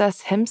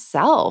Jesus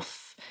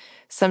himself,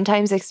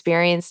 sometimes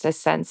experienced a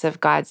sense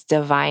of God's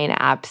divine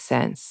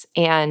absence.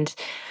 And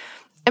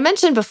I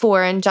mentioned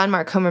before, and John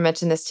Mark Comer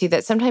mentioned this too,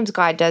 that sometimes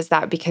God does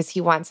that because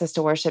he wants us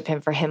to worship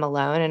him for him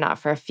alone and not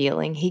for a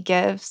feeling he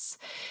gives.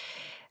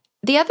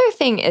 The other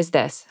thing is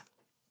this.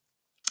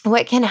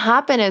 What can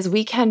happen is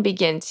we can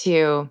begin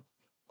to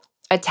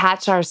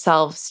attach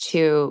ourselves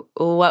to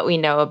what we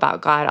know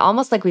about God,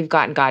 almost like we've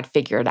gotten God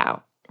figured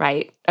out,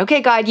 right?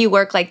 Okay, God, you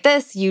work like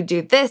this, you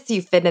do this,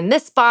 you fit in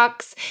this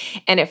box.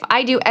 And if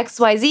I do X,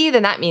 Y, Z,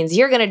 then that means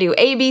you're going to do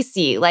A, B,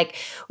 C. Like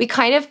we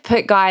kind of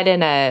put God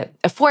in a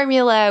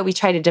formula. We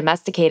try to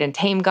domesticate and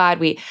tame God.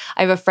 I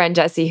have a friend,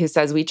 Jesse, who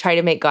says we try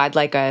to make God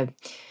like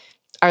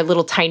our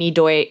little tiny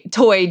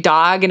toy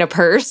dog in a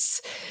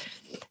purse.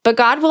 But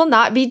God will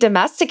not be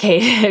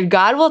domesticated.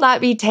 God will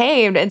not be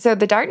tamed. And so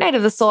the dark night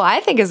of the soul,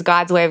 I think, is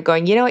God's way of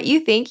going, you know what, you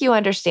think you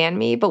understand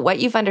me, but what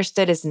you've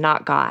understood is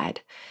not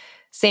God.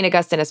 St.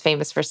 Augustine is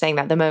famous for saying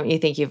that the moment you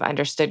think you've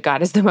understood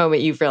God is the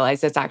moment you've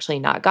realized it's actually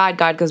not God.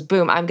 God goes,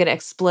 boom, I'm going to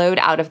explode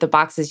out of the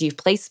boxes you've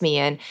placed me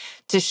in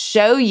to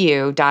show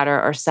you, daughter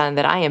or son,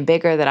 that I am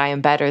bigger, that I am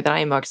better, that I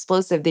am more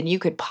explosive than you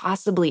could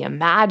possibly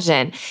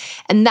imagine.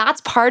 And that's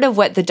part of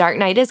what the dark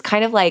night is,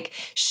 kind of like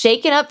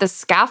shaking up the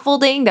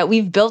scaffolding that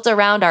we've built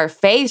around our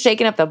faith,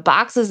 shaking up the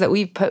boxes that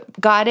we've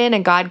put God in,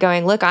 and God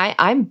going, look,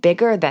 I'm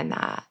bigger than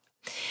that.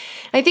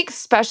 I think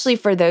especially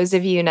for those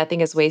of you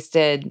Nothing is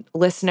Wasted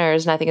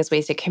listeners, Nothing is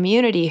Wasted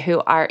community who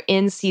are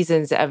in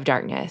seasons of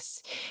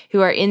darkness,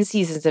 who are in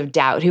seasons of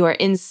doubt, who are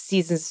in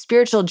seasons of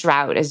spiritual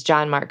drought, as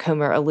John Mark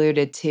Comer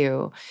alluded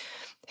to,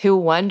 who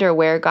wonder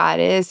where God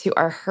is, who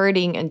are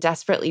hurting and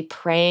desperately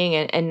praying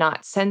and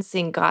not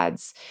sensing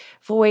God's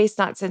voice,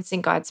 not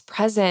sensing God's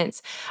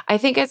presence. I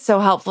think it's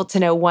so helpful to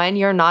know, one,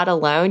 you're not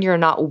alone, you're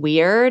not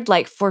weird.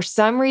 Like for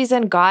some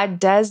reason, God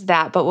does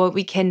that, but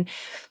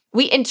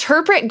we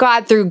interpret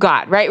God through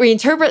God, right? We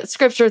interpret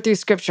scripture through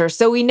scripture.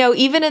 So we know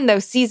even in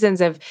those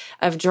seasons of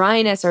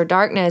dryness or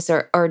darkness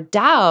or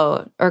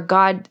doubt, or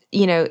God,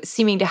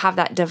 seeming to have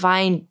that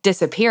divine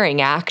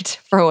disappearing act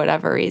for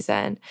whatever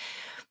reason,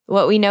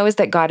 what we know is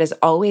that God is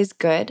always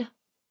good.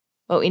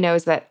 What we know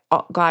is that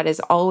God is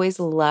always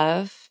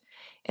love,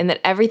 and that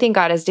everything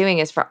God is doing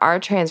is for our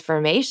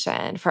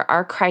transformation, for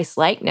our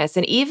Christ-likeness,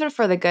 and even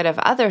for the good of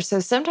others. So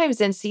sometimes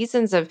in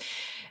seasons of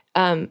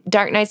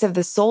dark nights of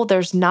the soul,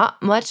 there's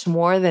not much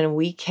more than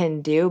we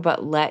can do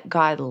but let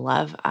God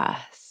love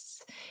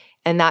us.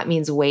 And that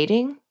means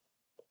waiting.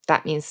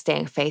 That means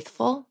staying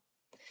faithful.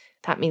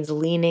 That means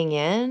leaning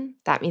in.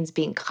 That means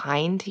being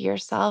kind to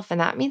yourself. And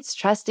that means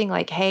trusting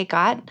like, hey,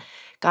 God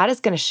is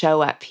going to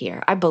show up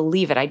here. I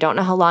believe it. I don't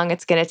know how long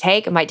it's going to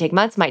take. It might take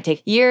months, might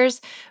take years,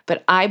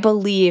 but I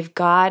believe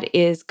God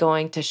is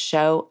going to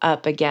show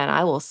up again.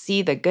 I will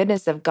see the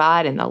goodness of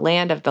God in the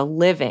land of the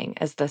living,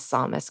 as the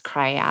psalmists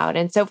cry out.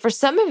 And so for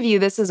some of you,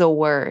 this is a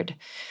word.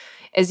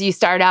 As you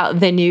start out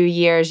the new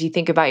year, as you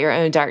think about your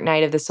own dark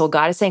night of the soul,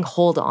 God is saying,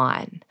 hold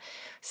on.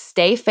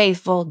 Stay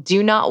faithful.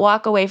 Do not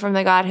walk away from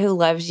the God who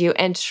loves you,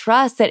 and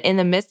trust that in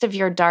the midst of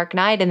your dark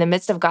night, in the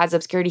midst of God's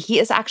obscurity, he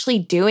is actually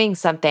doing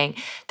something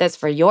that's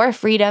for your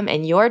freedom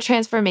and your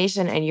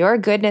transformation and your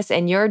goodness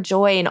and your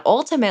joy and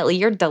ultimately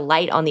your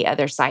delight on the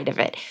other side of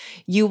it.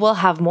 You will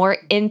have more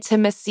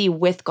intimacy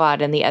with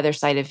God on the other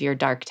side of your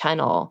dark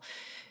tunnel,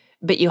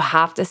 but you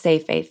have to stay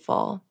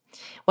faithful.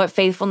 What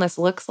faithfulness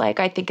looks like,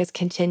 I think, is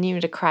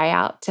continuing to cry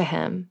out to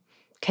him.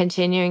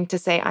 Continuing to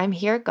say, I'm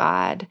here,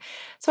 God.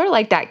 Sort of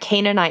like that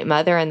Canaanite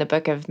mother in the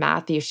book of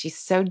Matthew. She's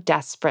so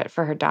desperate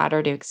for her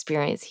daughter to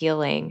experience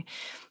healing.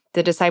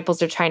 The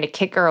disciples are trying to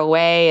kick her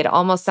away. It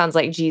almost sounds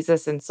like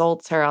Jesus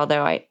insults her,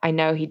 although I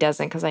know he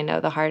doesn't, because I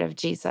know the heart of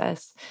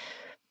Jesus.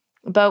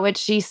 But what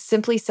she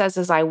simply says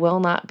is, I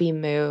will not be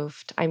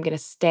moved. I'm going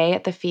to stay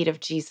at the feet of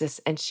Jesus.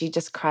 And she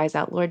just cries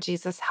out, Lord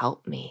Jesus,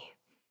 help me.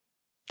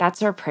 That's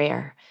her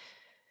prayer.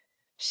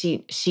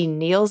 She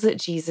kneels at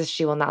Jesus.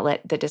 She will not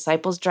let the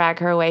disciples drag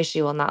her away.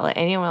 She will not let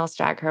anyone else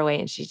drag her away.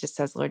 And she just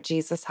says, Lord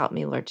Jesus, help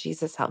me. Lord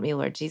Jesus, help me.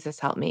 Lord Jesus,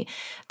 help me.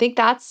 I think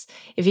that's,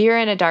 if you're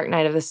in a dark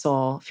night of the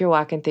soul, if you're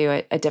walking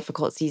through a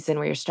difficult season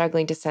where you're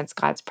struggling to sense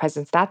God's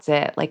presence, that's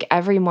it. Like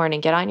every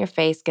morning, get on your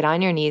face, get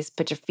on your knees,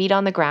 put your feet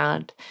on the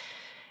ground,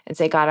 and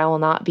say, God, I will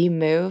not be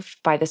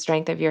moved by the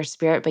strength of your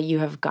Spirit, but you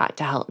have got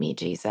to help me,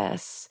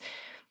 Jesus.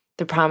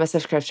 The promise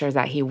of Scripture is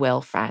that he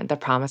will, friend. The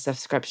promise of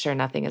Scripture,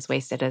 nothing is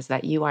wasted, is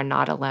that you are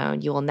not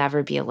alone. You will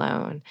never be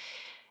alone.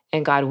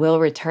 And God will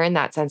return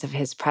that sense of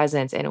his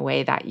presence in a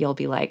way that you'll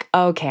be like,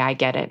 okay, I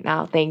get it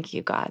now. Thank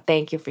you, God.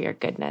 Thank you for your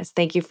goodness.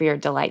 Thank you for your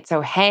delight.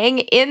 So hang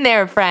in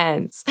there,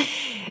 friends.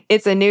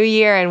 It's a new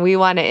year, and we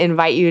want to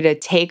invite you to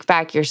take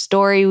back your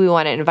story. We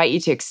want to invite you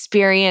to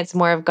experience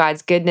more of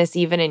God's goodness,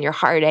 even in your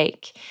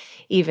heartache,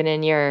 even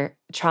in your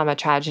trauma,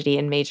 tragedy,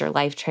 and major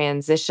life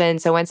transition.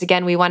 So once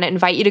again, we want to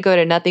invite you to go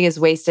to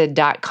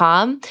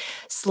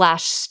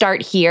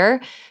nothingiswasted.com/start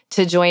here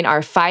to join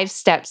our 5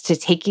 steps to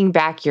taking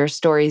back your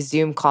story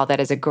Zoom call. That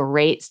is a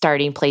great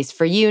starting place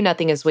for you.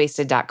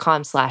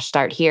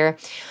 nothingiswasted.com/start here.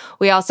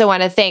 We also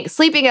want to thank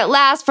Sleeping at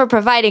Last for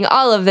providing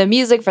all of the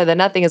music for the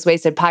Nothing is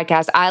Wasted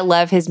podcast. I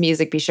love his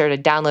music. Be sure to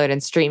download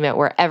and stream it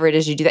wherever it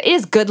is you do that. It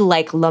is good,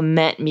 like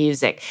lament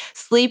music.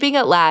 Sleeping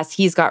at Last,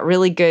 he's got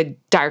really good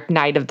dark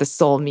night of the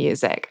soul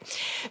music.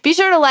 Be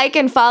sure to like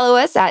and follow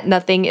us at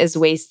Nothing is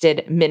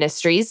Wasted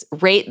Ministries.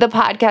 Rate the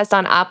podcast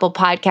on Apple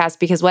Podcasts,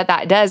 because what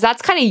that does,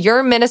 that's kind of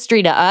your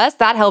ministry to us.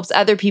 That helps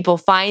other people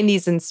find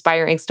these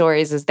inspiring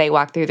stories as they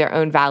walk through their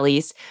own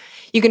valleys.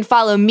 You can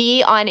follow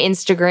me on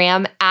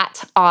Instagram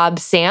at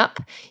obsamp.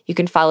 You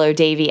can follow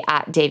Davey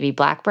at Davey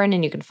Blackburn,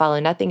 and you can follow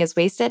Nothing is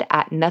Wasted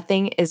at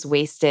Nothing is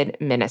Wasted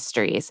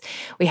Ministries.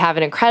 We have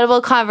an incredible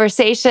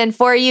conversation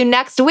for you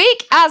next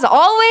week, as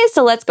always.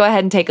 So let's go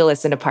ahead and take a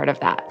listen to part of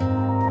that.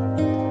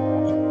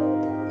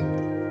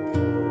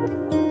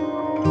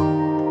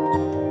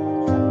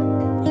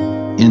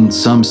 In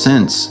some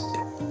sense,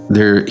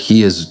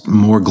 he is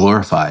more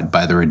glorified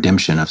by the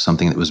redemption of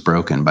something that was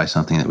broken by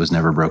something that was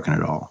never broken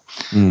at all.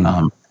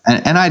 And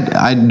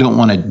I don't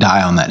want to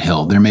die on that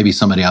hill. There may be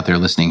somebody out there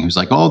listening who's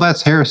like, "Oh,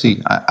 that's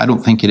heresy." I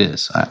don't think it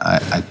is.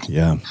 I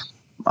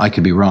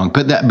could be wrong,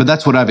 but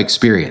that's what I've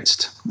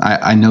experienced.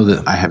 I know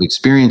that I have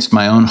experienced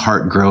my own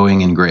heart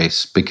growing in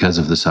grace because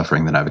of the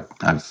suffering that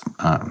I've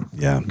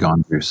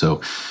gone through.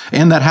 So,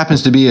 and that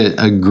happens to be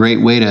a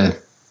great way to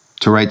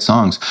write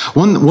songs.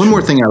 One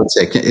more thing I would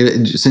say,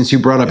 since you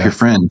brought up your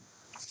friend,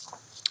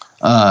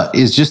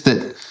 is just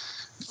that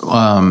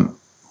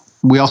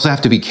we also have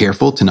to be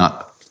careful to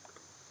not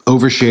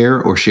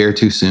overshare or share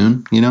too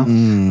soon. You know,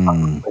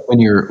 when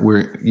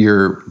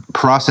you're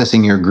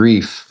processing your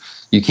grief,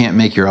 you can't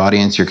make your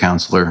audience your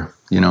counselor.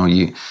 You know,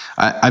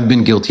 I've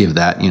been guilty of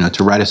that. You know,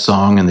 to write a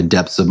song in the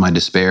depths of my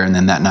despair, and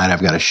then that night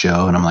I've got a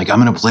show, and I'm like, I'm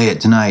going to play it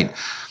tonight.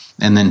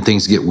 And then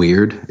things get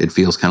weird. It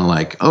feels kind of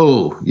like,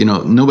 oh, you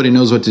know, nobody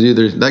knows what to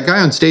do. That guy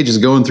on stage is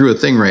going through a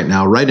thing right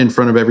now, right in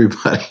front of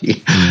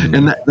everybody.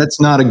 And that's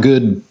not a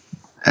good,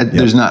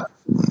 it's not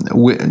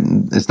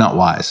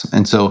wise.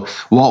 And so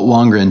Walt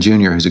Wongren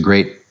Jr., who's a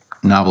great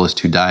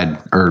novelist who died,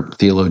 or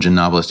theologian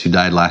novelist who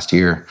died last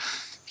year,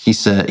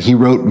 he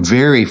wrote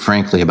very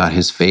frankly about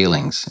his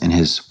failings in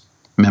his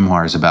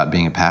memoirs about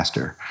being a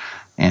pastor.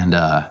 And,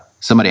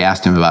 somebody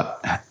asked him about,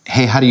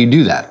 hey, how do you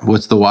do that?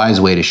 What's the wise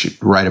way to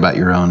write about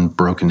your own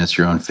brokenness,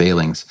 your own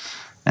failings?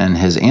 And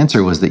his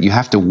answer was that you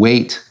have to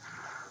wait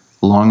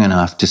long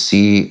enough to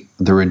see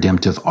the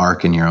redemptive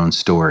arc in your own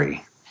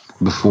story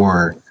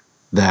before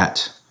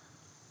that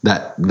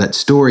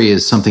story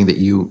is something that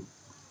you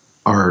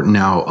are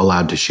now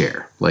allowed to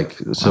share. Like,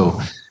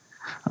 so,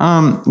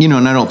 you know,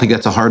 and I don't think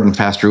that's a hard and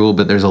fast rule,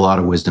 but there's a lot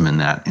of wisdom in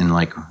that. And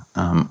like,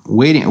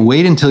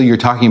 wait until you're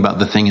talking about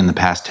the thing in the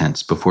past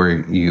tense before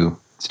you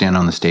stand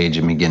on the stage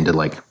and begin to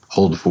like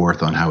hold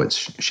forth on how it's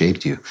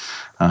shaped you.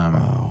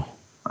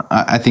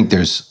 I think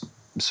there's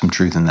some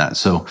truth in that.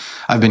 So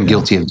I've been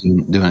guilty of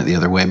doing it the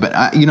other way. But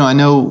I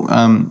know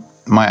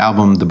my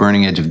album, The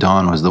Burning Edge of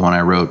Dawn, was the one I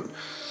wrote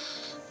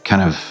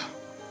kind of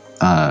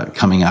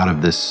coming out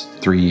of this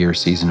 3-year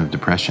season of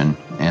depression.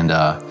 And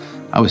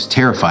I was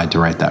terrified to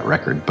write that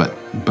record.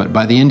 But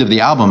by the end of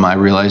the album, I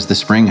realized the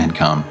spring had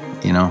come,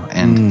 you know,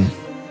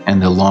 and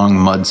the long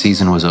mud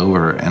season was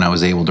over, and I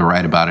was able to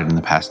write about it in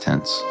the past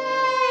tense.